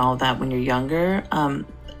career and all of that when you're younger,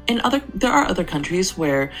 there are other countries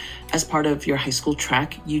where, as part of your high school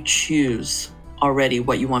track, you choose already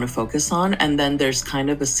what you want to focus on, and then there's kind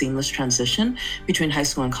of a seamless transition between high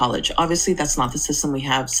school and college. Obviously, that's not the system we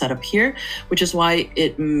have set up here, which is why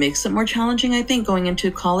it makes it more challenging, I think, going into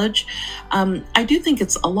college. I do think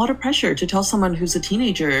it's a lot of pressure to tell someone who's a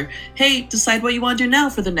teenager, hey, decide what you want to do now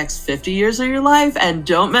for the next 50 years of your life and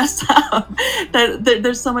don't mess up.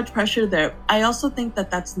 There's so much pressure there. I also think that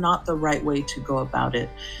that's not the right way to go about it.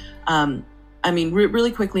 I mean,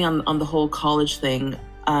 really quickly on the whole college thing,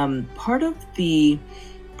 part of the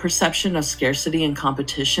perception of scarcity and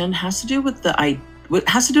competition has to do with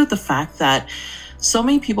the fact that so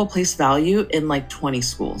many people place value in like 20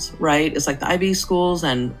 schools, right? It's like the Ivy schools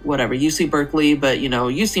and whatever, UC Berkeley, but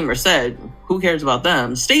UC Merced, who cares about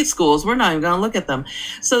them? State schools, we're not even going to look at them.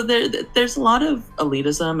 So there's a lot of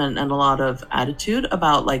elitism and a lot of attitude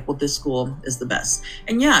about like, well, this school is the best.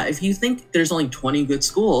 And yeah, if you think there's only 20 good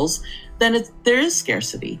schools, then there is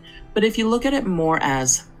scarcity. But if you look at it more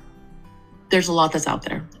as there's a lot that's out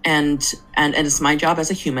there, and it's my job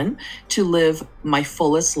as a human to live my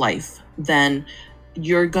fullest life, then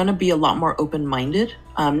you're going to be a lot more open-minded.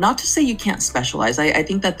 Not to say you can't specialize. I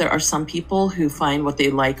think that there are some people who find what they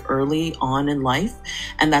like early on in life,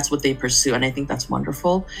 and that's what they pursue. And I think that's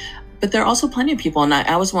wonderful. But there are also plenty of people, and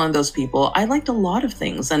I was one of those people. I liked a lot of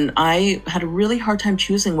things, and I had a really hard time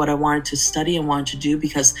choosing what I wanted to study and wanted to do,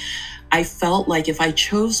 because I felt like if I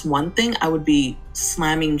chose one thing, I would be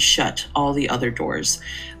slamming shut all the other doors.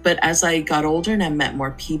 But as I got older and I met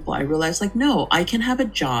more people, I realized like, no, I can have a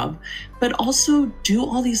job, but also do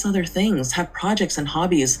all these other things, have projects and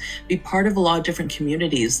hobbies, be part of a lot of different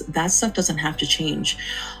communities. That stuff doesn't have to change.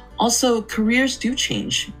 Also, careers do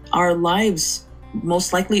change. Our lives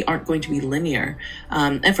most likely aren't going to be linear.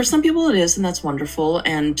 And for some people it is, and that's wonderful.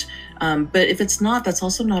 And but if it's not, that's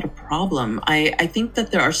also not a problem. I think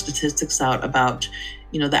that there are statistics out about,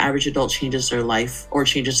 the average adult changes their life or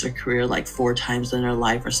changes their career like 4 times in their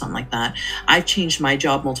life or something like that. I've changed my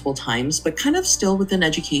job multiple times, but kind of still within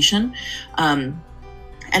education.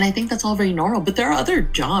 And I think that's all very normal. But there are other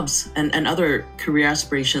jobs and other career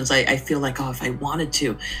aspirations. I feel like, if I wanted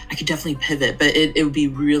to, I could definitely pivot, but it would be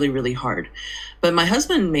really, really hard. But my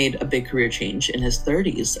husband made a big career change in his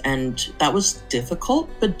 30s, and that was difficult,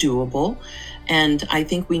 but doable. And I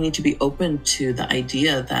think we need to be open to the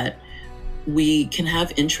idea that we can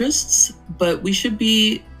have interests, but we should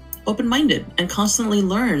be open-minded and constantly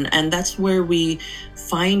learn. And that's where we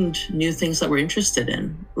find new things that we're interested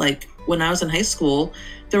in. Like when I was in high school,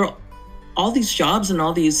 there were all these jobs and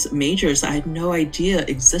all these majors I had no idea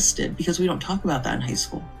existed, because we don't talk about that in high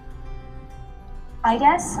school. I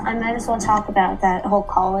guess I might as well talk about that whole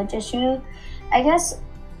college issue. I guess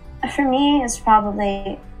for me, it's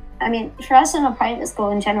probably, for us in a private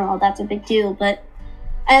school in general, that's a big deal.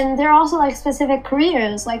 And there are also like specific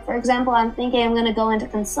careers. Like, for example, I'm thinking I'm going to go into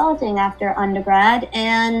consulting after undergrad,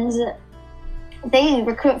 and they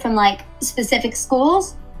recruit from like specific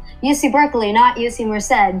schools. UC Berkeley, not UC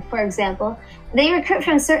Merced, for example. They recruit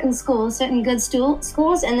from certain schools, certain good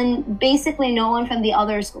schools, and then basically no one from the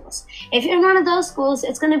other schools. If you're in one of those schools,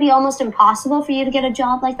 it's going to be almost impossible for you to get a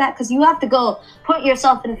job like that, because you have to go put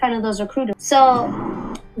yourself in front of those recruiters.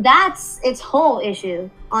 So that's its whole issue.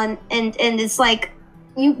 And it's like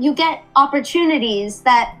you get opportunities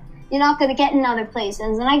that you're not going to get in other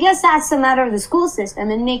places. And I guess that's a matter of the school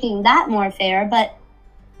system and making that more fair. But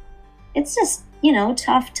it's just,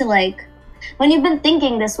 tough to when you've been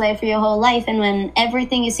thinking this way for your whole life, and when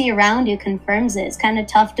everything you see around you confirms it, it's kind of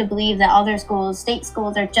tough to believe that other schools, state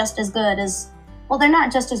schools, are just as good as, well, they're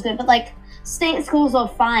not just as good, but state schools are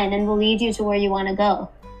fine and will lead you to where you want to go.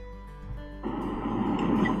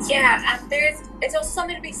 Yeah, and it's also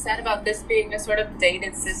something to be said about this being a sort of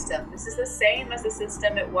dated system. This is the same as the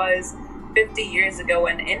system it was 50 years ago,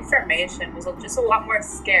 when information was just a lot more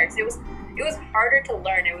scarce. It was harder to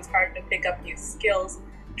learn. It was harder to pick up new skills,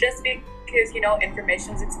 just because,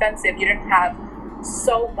 information was expensive. You didn't have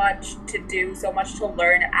so much to do, so much to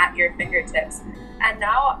learn at your fingertips. And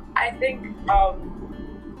now I think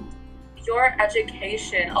your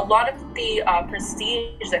education, a lot of the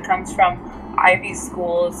prestige that comes from Ivy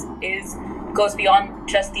schools goes beyond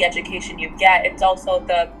just the education you get. It's also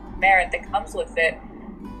the merit that comes with it.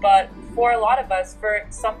 But for a lot of us, for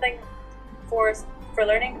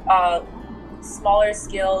learning smaller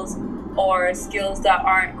skills or skills that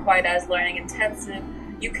aren't quite as learning intensive,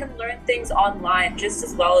 you can learn things online just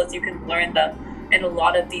as well as you can learn them in a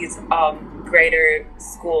lot of these greater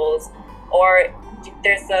schools. Or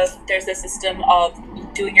there's a system of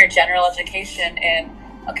doing your general education in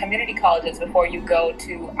community colleges before you go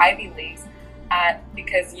to Ivy Leagues,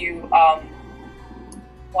 because you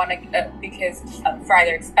because for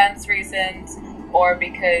either expense reasons or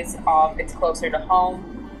because it's closer to home.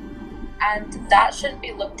 And that shouldn't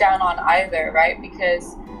be looked down on either, right?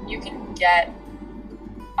 Because you can get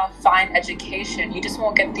a fine education. You just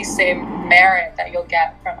won't get the same merit that you'll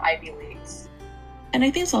get from Ivy Leagues. And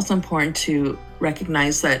I think it's also important to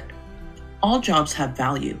recognize that all jobs have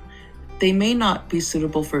value. they may not be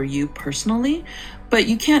suitable for you personally, but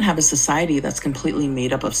you can't have a society that's completely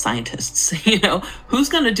made up of scientists. Who's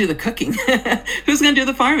going to do the cooking? Who's going to do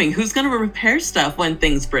the farming? Who's going to repair stuff when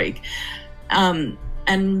things break?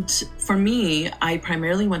 And for me, I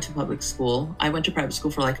primarily went to public school. I went to private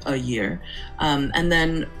school for like a year. And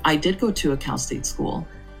then I did go to a Cal State school.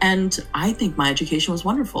 And I think my education was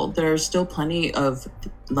wonderful. There are still plenty of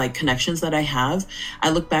like connections that I have. I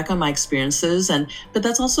look back on my experiences, but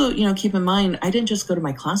that's also, keep in mind, I didn't just go to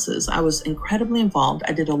my classes. I was incredibly involved.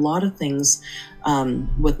 I did a lot of things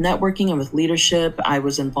with networking and with leadership. I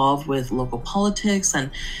was involved with local politics. And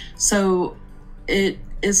so it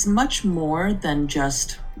is much more than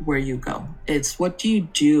just where you go. It's what do you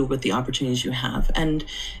do with the opportunities you have? And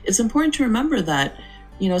it's important to remember that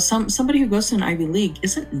somebody who goes to an Ivy League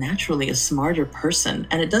isn't naturally a smarter person,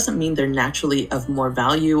 and it doesn't mean they're naturally of more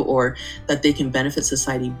value or that they can benefit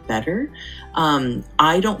society better.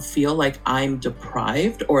 I don't feel like I'm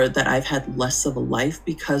deprived or that I've had less of a life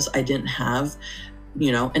because I didn't have,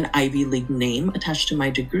 an Ivy League name attached to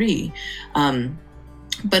my degree.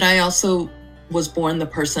 But I also was born the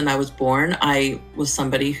person I was born. I was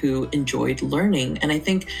somebody who enjoyed learning, and I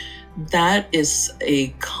think that is a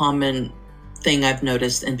common thing I've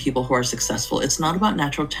noticed in people who are successful. It's not about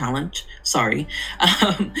natural talent. Sorry.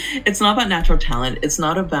 It's not about natural talent. It's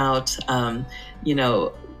not about,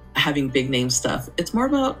 having big name stuff. It's more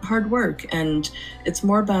about hard work. And it's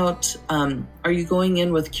more about, are you going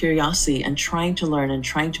in with curiosity and trying to learn and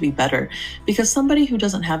trying to be better? Because somebody who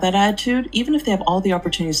doesn't have that attitude, even if they have all the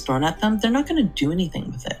opportunities thrown at them, they're not going to do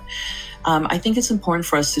anything with it. I think it's important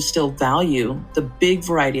for us to still value the big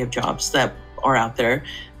variety of jobs that are out there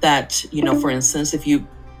that, for instance, if you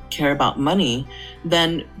care about money,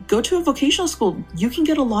 then go to a vocational school. You can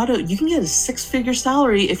get a 6-figure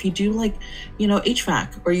salary if you do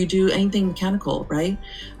HVAC or you do anything mechanical, right?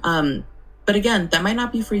 But again, that might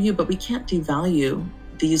not be for you, but we can't devalue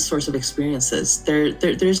these sorts of experiences.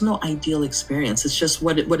 There's no ideal experience. It's just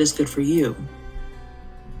what is good for you.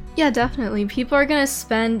 Yeah, definitely. People are going to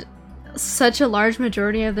spend such a large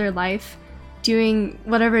majority of their life doing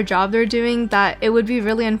whatever job they're doing that it would be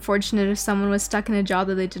really unfortunate if someone was stuck in a job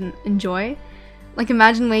that they didn't enjoy. Like,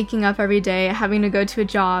 imagine waking up every day, having to go to a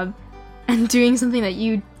job and doing something that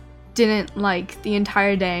you didn't like the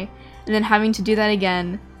entire day, and then having to do that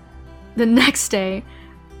again the next day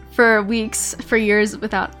for weeks, for years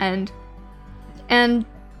without end. And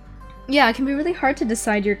yeah, it can be really hard to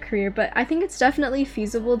decide your career, but I think it's definitely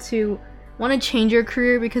feasible to want to change your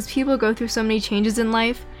career because people go through so many changes in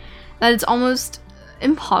life that it's almost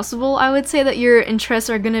impossible, I would say, that your interests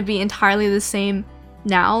are going to be entirely the same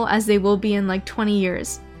now as they will be in 20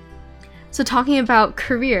 years. So talking about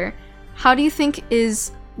career, how do you think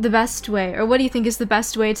is the best way, or what do you think is the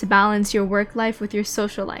best way to balance your work life with your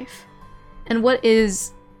social life? And what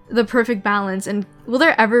is the perfect balance? And will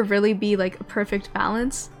there ever really be a perfect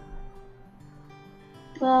balance?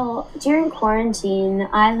 Well, during quarantine,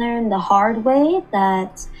 I learned the hard way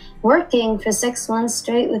that working for 6 months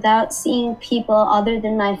straight without seeing people other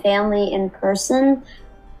than my family in person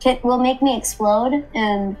will make me explode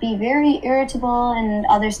and be very irritable and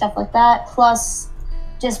other stuff like that. Plus,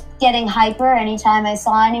 just getting hyper anytime I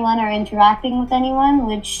saw anyone or interacting with anyone,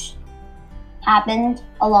 which happened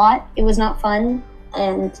a lot. It was not fun.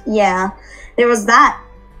 And yeah, there was that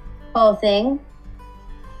whole thing.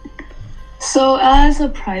 So as a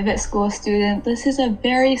private school student, this is a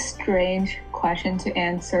very strange question to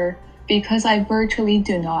answer because I virtually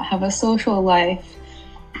do not have a social life.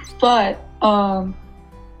 But,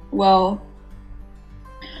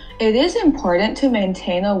 it is important to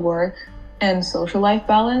maintain a work and social life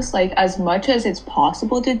balance, as much as it's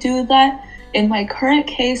possible to do that. In my current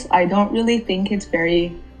case, I don't really think it's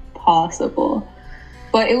very possible,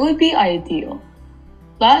 but it would be ideal.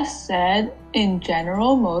 That said, in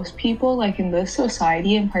general, most people, in this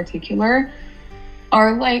society in particular,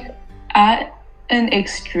 are at an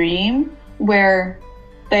extreme where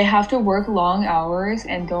they have to work long hours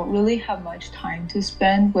and don't really have much time to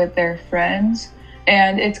spend with their friends.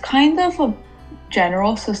 And it's kind of a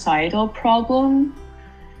general societal problem.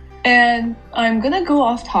 And I'm gonna go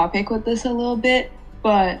off topic with this a little bit,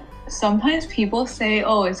 but sometimes people say,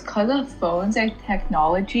 oh, it's because of phones and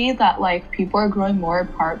technology that people are growing more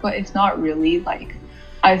apart, but it's not really.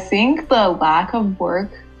 I think the lack of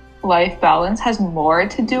work-life balance has more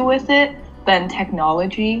to do with it than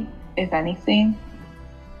technology, if anything.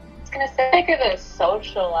 I was gonna say, for the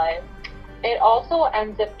social life, it also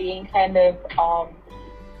ends up being kind of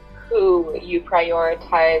who you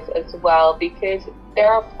prioritize as well, because there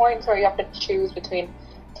are points where you have to choose between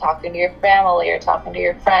talking to your family or talking to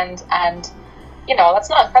your friends, and that's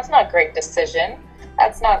not a great decision.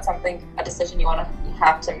 That's not a decision you want to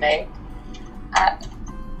have to make.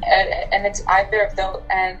 And it's either of those.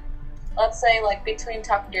 And let's say, like, between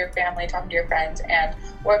talking to your family, talking to your friends, and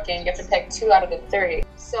working, you have to pick 2 out of the 3.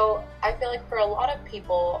 So I feel like for a lot of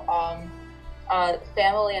people,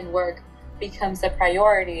 family and work becomes the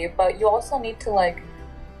priority, but you also need to, like,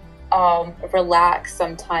 relax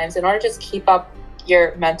sometimes in order to just keep up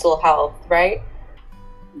your mental health, right?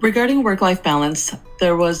 Regarding work-life balance,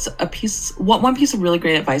 there was one piece of really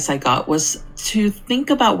great advice I got was to think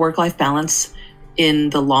about work-life balance in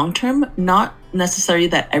the long term, not necessarily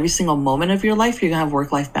that every single moment of your life you're gonna have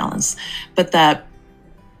work-life balance, but that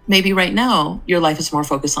maybe right now your life is more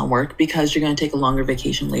focused on work because you're going to take a longer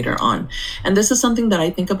vacation later on. And this is something that I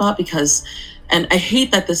think about because, and I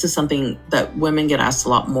hate that this is something that women get asked a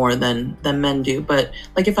lot more than men do, but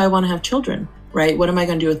like if I want to have children, right? What am I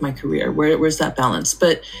going to do with my career? Where's that balance?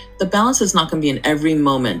 But the balance is not going to be in every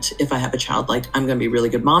moment. If I have a child, like I'm going to be a really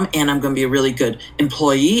good mom, and I'm going to be a really good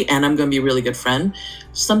employee, and I'm going to be a really good friend.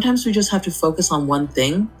 Sometimes we just have to focus on one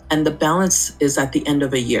thing, and the balance is at the end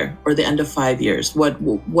of a year or the end of 5 years,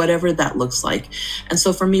 whatever that looks like. And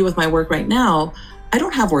so for me with my work right now, I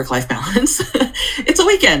don't have work-life balance. It's a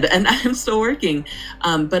weekend and I'm still working.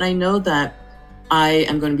 But I know that I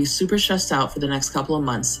am going to be super stressed out for the next couple of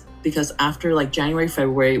months because after like January,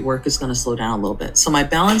 February, work is going to slow down a little bit. So my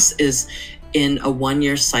balance is in a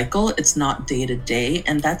 1-year cycle. It's not day to day,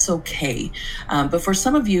 and that's okay. But for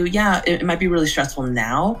some of you, yeah, it might be really stressful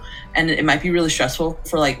now, and it might be really stressful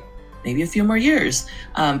for like maybe a few more years.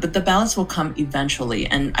 But the balance will come eventually.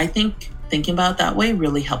 And I think thinking about it that way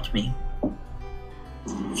really helped me.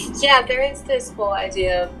 Yeah, there is this whole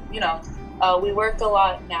idea of, we work a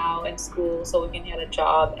lot now in school so we can get a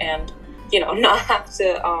job and, not have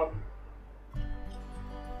to,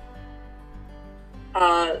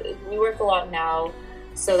 we work a lot now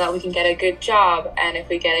so that we can get a good job. And if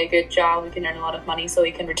we get a good job, we can earn a lot of money so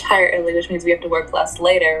we can retire early, which means we have to work less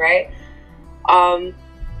later, right?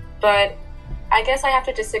 But I guess I have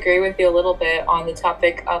to disagree with you a little bit on the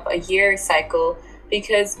topic of a year cycle,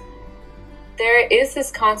 because there is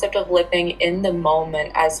this concept of living in the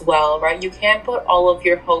moment as well, right? You can't put all of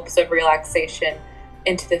your hopes of relaxation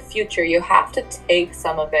into the future. You have to take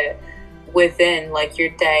some of it within like your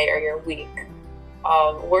day or your week.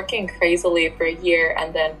 Working crazily for a year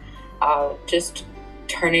and then just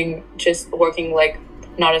working like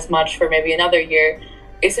not as much for maybe another year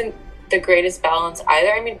isn't the greatest balance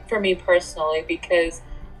either. I mean, for me personally, because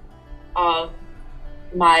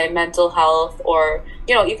my mental health or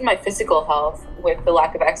even my physical health with the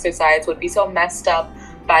lack of exercise would be so messed up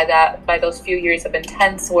by those few years of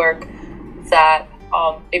intense work that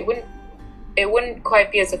it wouldn't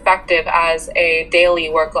quite be as effective as a daily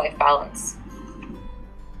work-life balance.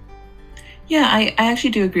 Yeah, I actually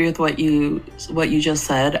do agree with what you just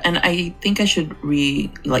said, and I think I should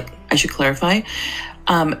clarify.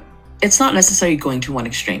 It's not necessarily going to one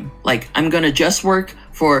extreme. Like, I'm going to just work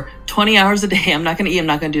for 20 hours a day. I'm not going to eat. I'm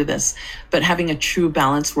not going to do this. But having a true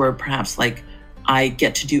balance where perhaps like I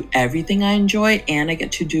get to do everything I enjoy and I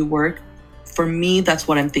get to do work. For me, that's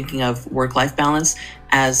what I'm thinking of work-life balance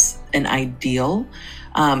as an ideal.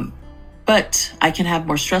 But I can have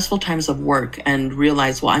more stressful times of work and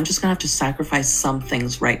realize, well, I'm just going to have to sacrifice some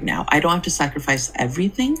things right now. I don't have to sacrifice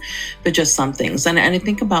everything, but just some things. And I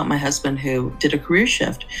think about my husband who did a career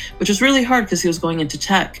shift, which was really hard because he was going into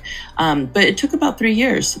tech. But it took about 3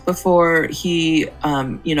 years before he,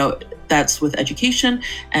 that's with education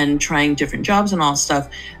and trying different jobs and all stuff.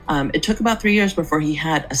 It took about 3 years before he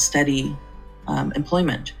had a steady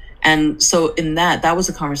employment. And so in that was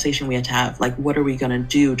a conversation we had to have, like, what are we going to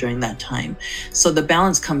do during that time? So the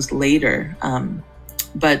balance comes later.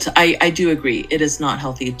 But I do agree. It is not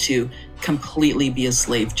healthy to completely be a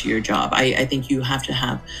slave to your job. I think you have to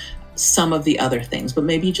have some of the other things, but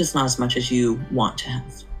maybe just not as much as you want to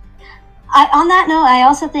have. On that note, I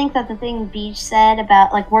also think that the thing Beach said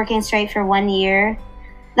about like working straight for 1 year,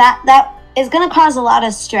 that is going to cause a lot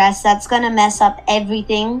of stress. That's going to mess up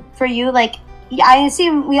everything for you. Like, I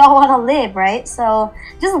assume we all want to live, right? So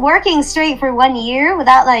just working straight for 1 year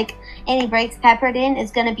without like any breaks peppered in is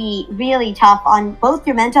going to be really tough on both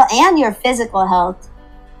your mental and your physical health.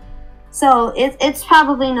 So it's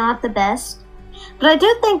probably not the best. But I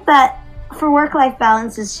do think that for work-life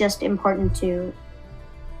balance, it's just important to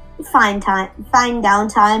find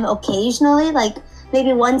downtime occasionally, like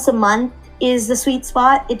maybe once a month is the sweet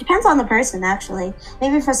spot. It depends on the person, actually.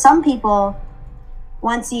 Maybe for some people,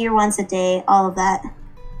 once a year, once a day, all of that.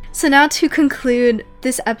 So now to conclude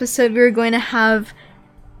this episode, we're going to have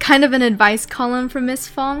kind of an advice column from Miss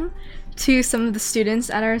Fong to some of the students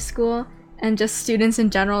at our school. and just students in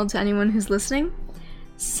general, to anyone who's listening.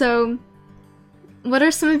 So,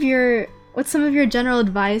 what's some of your general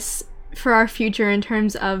advice for our future in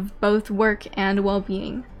terms of both work and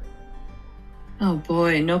well-being? Oh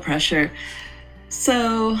boy, no pressure.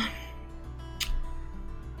 So,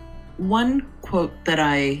 one quote that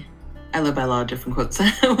I live by a lot of different quotes.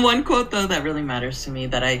 One quote though that really matters to me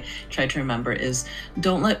that I try to remember is,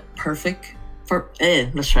 don't let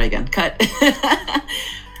let's try again. Cut.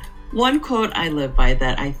 One quote I live by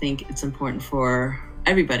that I think it's important for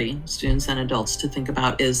everybody, students and adults, to think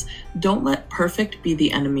about is, don't let perfect be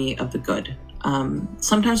the enemy of the good.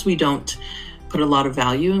 Sometimes we don't put a lot of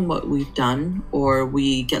value in what we've done, or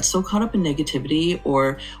we get so caught up in negativity,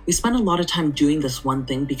 or we spend a lot of time doing this one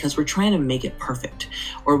thing because we're trying to make it perfect,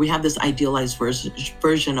 or we have this idealized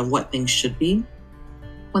version of what things should be,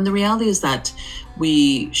 when the reality is that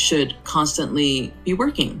we should constantly be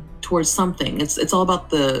working towards something. It's all about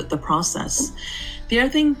the process. The other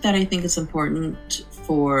thing that I think is important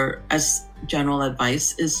for, as general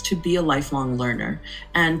advice, is to be a lifelong learner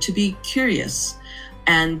and to be curious.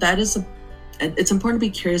 And it's important to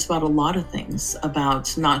be curious about a lot of things,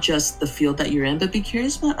 about not just the field that you're in, but be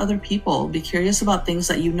curious about other people, be curious about things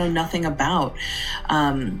that you know nothing about.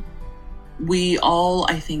 We all,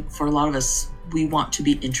 I think for a lot of us, we want to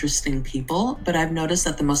be interesting people, but I've noticed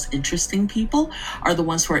that the most interesting people are the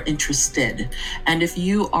ones who are interested. And if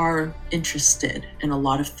you are interested in a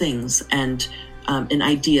lot of things and in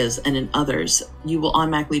ideas and in others, you will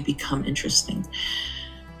automatically become interesting.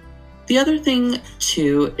 The other thing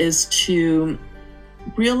too is to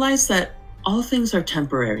realize that all things are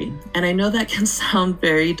temporary. And I know that can sound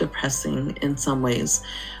very depressing in some ways,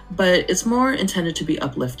 but it's more intended to be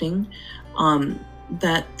uplifting.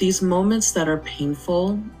 That these moments that are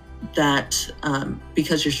painful, that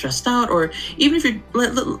because you're stressed out, or even if you're,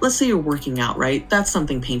 let's say you're working out, right? That's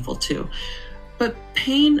something painful too. But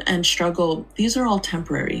pain and struggle, these are all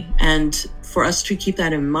temporary. And for us to keep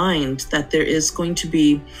that in mind, that there is going to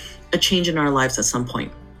be a change in our lives at some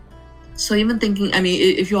point. So even thinking,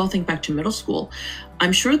 if you all think back to middle school,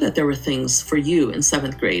 I'm sure that there were things for you in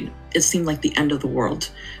 7th grade. It seemed like the end of the world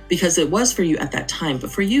because it was for you at that time.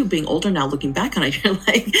 But for you being older now, looking back on it, you're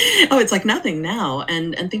like, oh, it's like nothing now.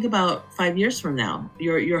 And think about 5 years from now,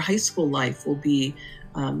 your high school life will be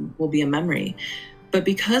a memory. But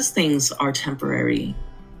because things are temporary,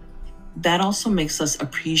 that also makes us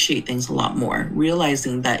appreciate things a lot more,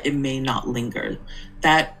 realizing that it may not linger.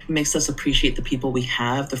 That makes us appreciate the people we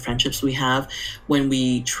have, the friendships we have when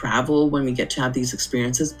we travel, when we get to have these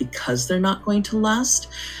experiences, because they're not going to last.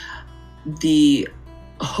 The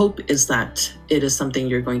hope is that it is something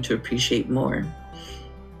you're going to appreciate more.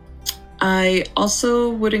 I also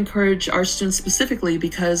would encourage our students specifically,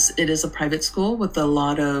 because it is a private school with a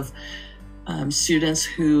lot of students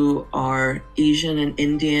who are Asian and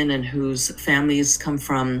Indian and whose families come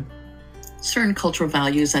from certain cultural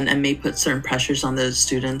values and may put certain pressures on the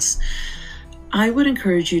students. I would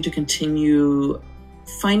encourage you to continue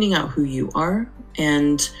finding out who you are,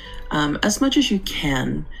 and as much as you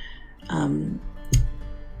can,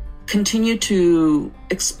 continue to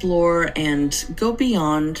explore and go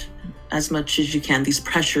beyond as much as you can these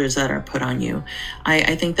pressures that are put on you.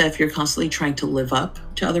 I think that if you're constantly trying to live up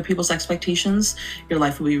to other people's expectations, your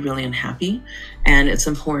life will be really unhappy. And it's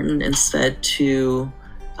important instead to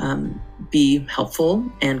be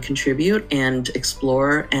helpful and contribute and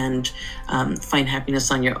explore and find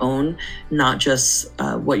happiness on your own, not just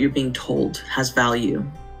what you're being told has value.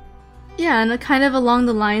 Yeah, and kind of along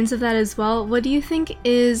the lines of that as well, what do you think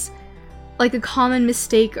is like a common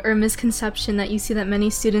mistake or misconception that you see that many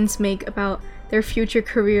students make about their future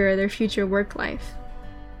career or their future work life?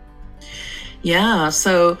 Yeah,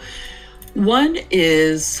 so one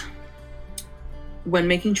is when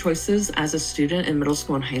making choices as a student in middle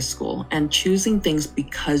school and high school and choosing things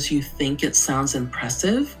because you think it sounds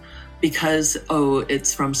impressive, because, oh,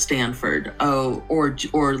 it's from Stanford, or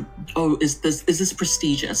is this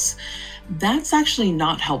prestigious? That's actually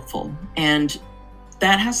not helpful. And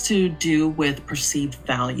that has to do with perceived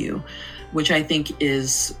value, which I think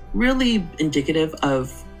is really indicative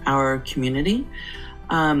of our community.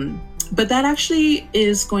 But that actually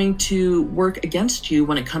is going to work against you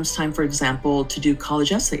when it comes time, for example, to do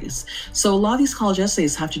college essays. So a lot of these college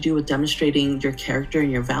essays have to do with demonstrating your character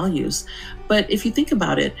and your values. But if you think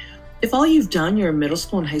about it, if all you've done your middle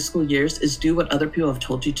school and high school years is do what other people have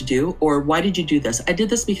told you to do, or why did you do this? I did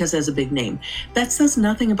this because it has a big name. That says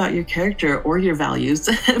nothing about your character or your values,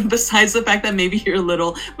 besides the fact that maybe you're a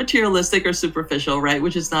little materialistic or superficial, right?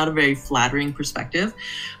 Which is not a very flattering perspective.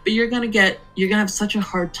 But you're gonna have such a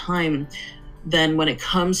hard time then when it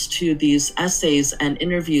comes to these essays and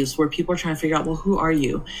interviews where people are trying to figure out, well, who are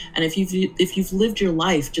you? And if you've lived your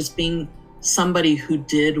life just being somebody who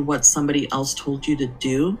did what somebody else told you to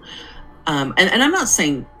do, and I'm not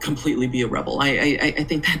saying completely be a rebel. I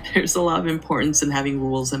think that there's a lot of importance in having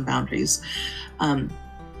rules and boundaries,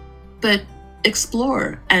 but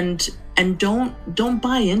explore and don't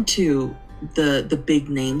buy into the big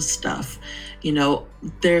name stuff. You know,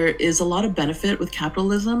 there is a lot of benefit with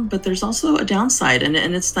capitalism, but there's also a downside, and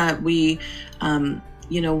it's that we,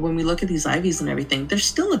 you know, when we look at these Ivies and everything, they're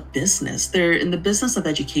still a business. They're in the business of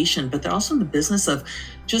education, but they're also in the business of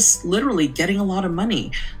just literally getting a lot of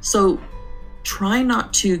money. So try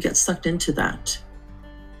not to get sucked into that.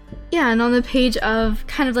 Yeah, and on the page of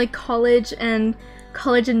kind of like college and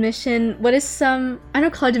college admission, what is some, I know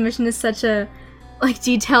college admission is such a like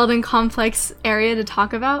detailed and complex area to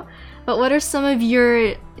talk about, but what are some of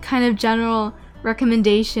your kind of general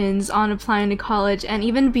recommendations on applying to college? And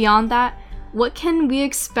even beyond that, what can we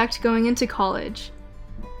expect going into college?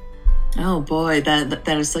 Oh boy, that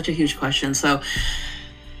is such a huge question. So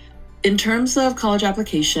in terms of college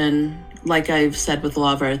application, like I've said with a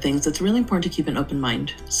lot of other things, it's really important to keep an open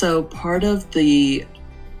mind. So part of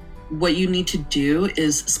what you need to do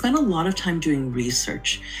is spend a lot of time doing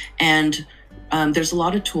research. And there's a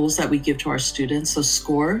lot of tools that we give to our students. So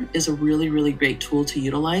SCORE is a really, really great tool to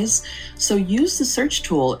utilize. So use the search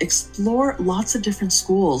tool, explore lots of different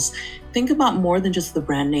schools. Think about more than just the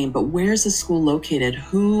brand name, but where is the school located?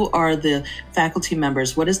 Who are the faculty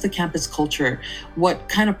members? What is the campus culture? What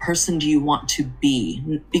kind of person do you want to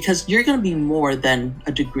be? Because you're going to be more than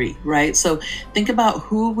a degree, right? So think about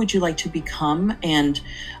who would you like to become, and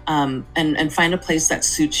find a place that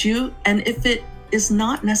suits you. And if it is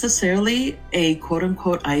not necessarily a quote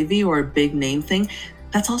unquote Ivy or a big name thing,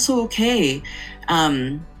 that's also okay.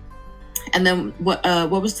 And then what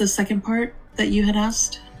was the second part that you had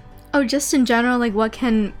asked? Oh, just in general, like what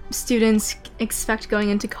can students expect going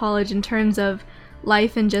into college in terms of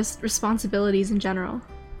life and just responsibilities in general?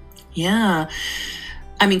 Yeah.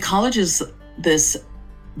 I mean, college is this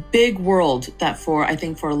big world that I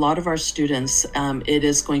think for a lot of our students, it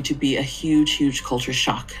is going to be a huge, huge culture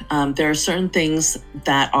shock. There are certain things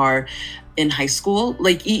that are in high school,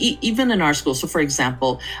 like even in our school. So for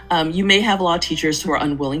example, you may have a lot of teachers who are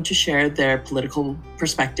unwilling to share their political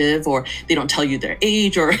perspective, or they don't tell you their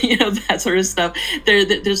age, or that sort of stuff.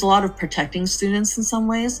 There's a lot of protecting students in some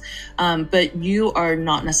ways, but you are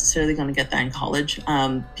not necessarily going to get that in college.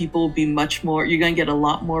 People will be you're going to get a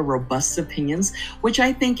lot more robust opinions, which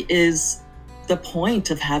I think is the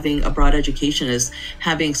point of having a broad education, is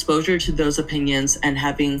having exposure to those opinions and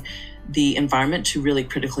having the environment to really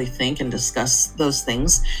critically think and discuss those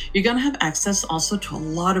things. You're going to have access also to a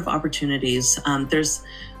lot of opportunities.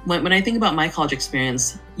 When I think about my college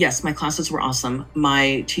experience, yes, my classes were awesome.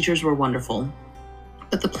 My teachers were wonderful.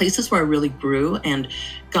 But the places where I really grew and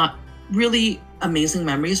got really amazing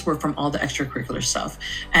memories were from all the extracurricular stuff.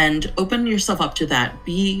 And open yourself up to that.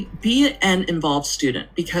 Be an involved student,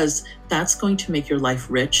 because that's going to make your life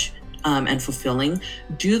rich and fulfilling.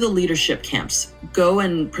 Do the leadership camps. Go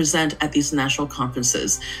and present at these national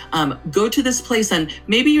conferences. Go to this place, and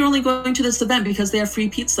maybe you're only going to this event because they have free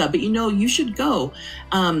pizza, but you should go.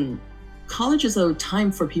 College is a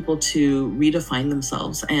time for people to redefine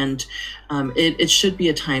themselves, and it should be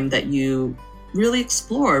a time that you really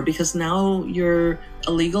explore, because now you're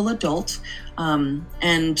a legal adult,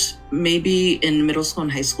 and maybe in middle school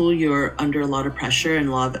and high school you're under a lot of pressure and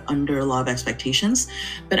under a lot of expectations,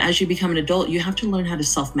 but as you become an adult you have to learn how to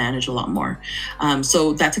self-manage a lot more.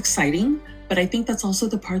 So that's exciting, but I think that's also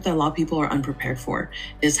the part that a lot of people are unprepared for,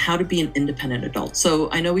 is how to be an independent adult. So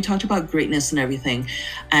I know we talked about greatness and everything,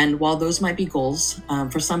 and while those might be goals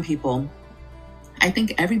for some people, I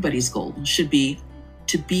think everybody's goal should be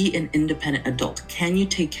to be an independent adult. Can you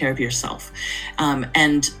take care of yourself?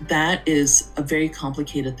 And that is a very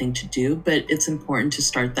complicated thing to do, but it's important to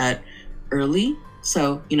start that early.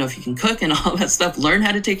 So, if you can cook and all that stuff, learn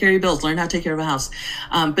how to take care of your bills, learn how to take care of a house.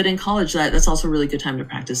 But in college, that's also a really good time to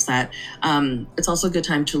practice that. It's also a good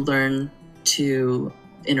time to learn to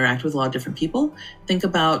interact with a lot of different people. Think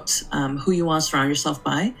about who you want to surround yourself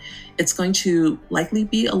by. It's going to likely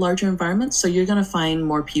be a larger environment, so you're going to find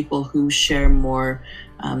more people who share more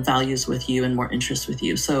values with you and more interests with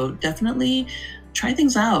you. So definitely try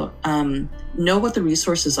things out. Know what the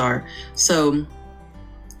resources are. So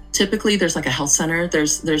typically there's like a health center.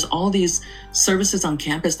 There's all these services on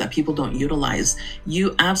campus that people don't utilize.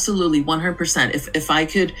 You absolutely 100%. If I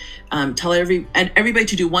could tell everybody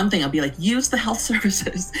to do one thing, I'll be like, use the health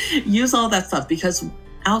services, use all that stuff, because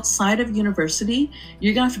outside of university,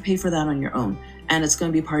 you're gonna have to pay for that on your own. and it's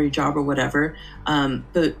going to be part of your job or whatever.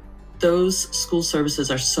 But those school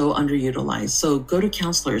services are so underutilized. So go to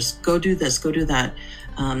counselors, go do this, go do that.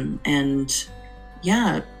 And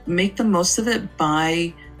yeah, make the most of it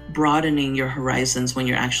by broadening your horizons when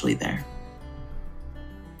you're actually there.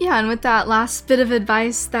 Yeah, and with that last bit of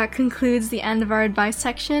advice, that concludes the end of our advice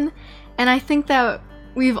section. And I think that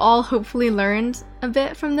we've all hopefully learned a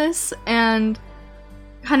bit from this and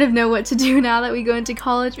kind of know what to do now that we go into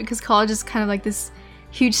college, because college is kind of like this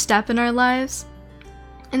huge step in our lives.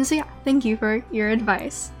 And so yeah, thank you for your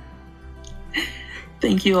advice.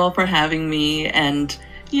 Thank you all for having me, and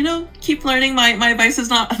keep learning. My advice is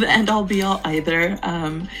not the end all be all either.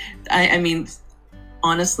 I mean,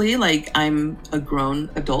 honestly, like, I'm a grown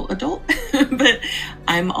adult, but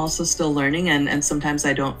I'm also still learning, and sometimes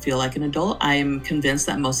I don't feel like an adult. I'm convinced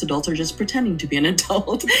that most adults are just pretending to be an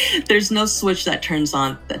adult. There's no switch that turns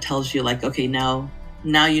on that tells you, like, okay, now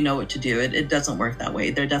you know what to do. It doesn't work that way.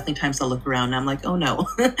 There are definitely times I look around and I'm like, oh no,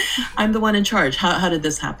 I'm the one in charge. How did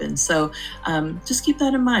this happen? So just keep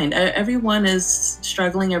that in mind. Everyone is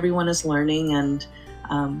struggling, everyone is learning, and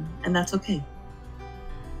that's okay.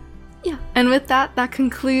 Yeah, and with that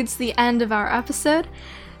concludes the end of our episode.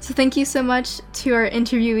 So thank you so much to our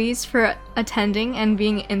interviewees for attending and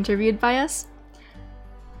being interviewed by us.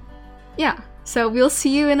 Yeah, so we'll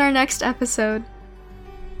see you in our next episode.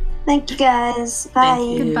 Thank you, guys. Bye.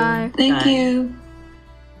 Thank you. Goodbye. Thank Bye. you.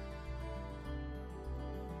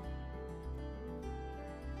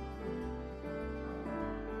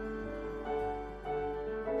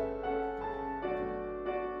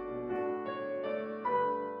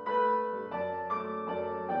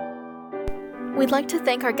 We'd like to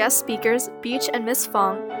thank our guest speakers, Beach and Miss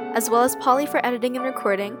Fong, as well as Polly for editing and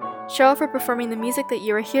recording, Cheryl for performing the music that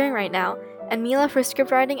you are hearing right now, and Mila for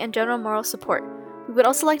script writing and general moral support. We would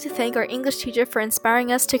also like to thank our English teacher for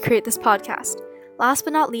inspiring us to create this podcast. Last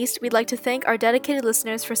but not least, we'd like to thank our dedicated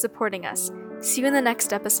listeners for supporting us. See you in the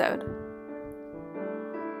next episode.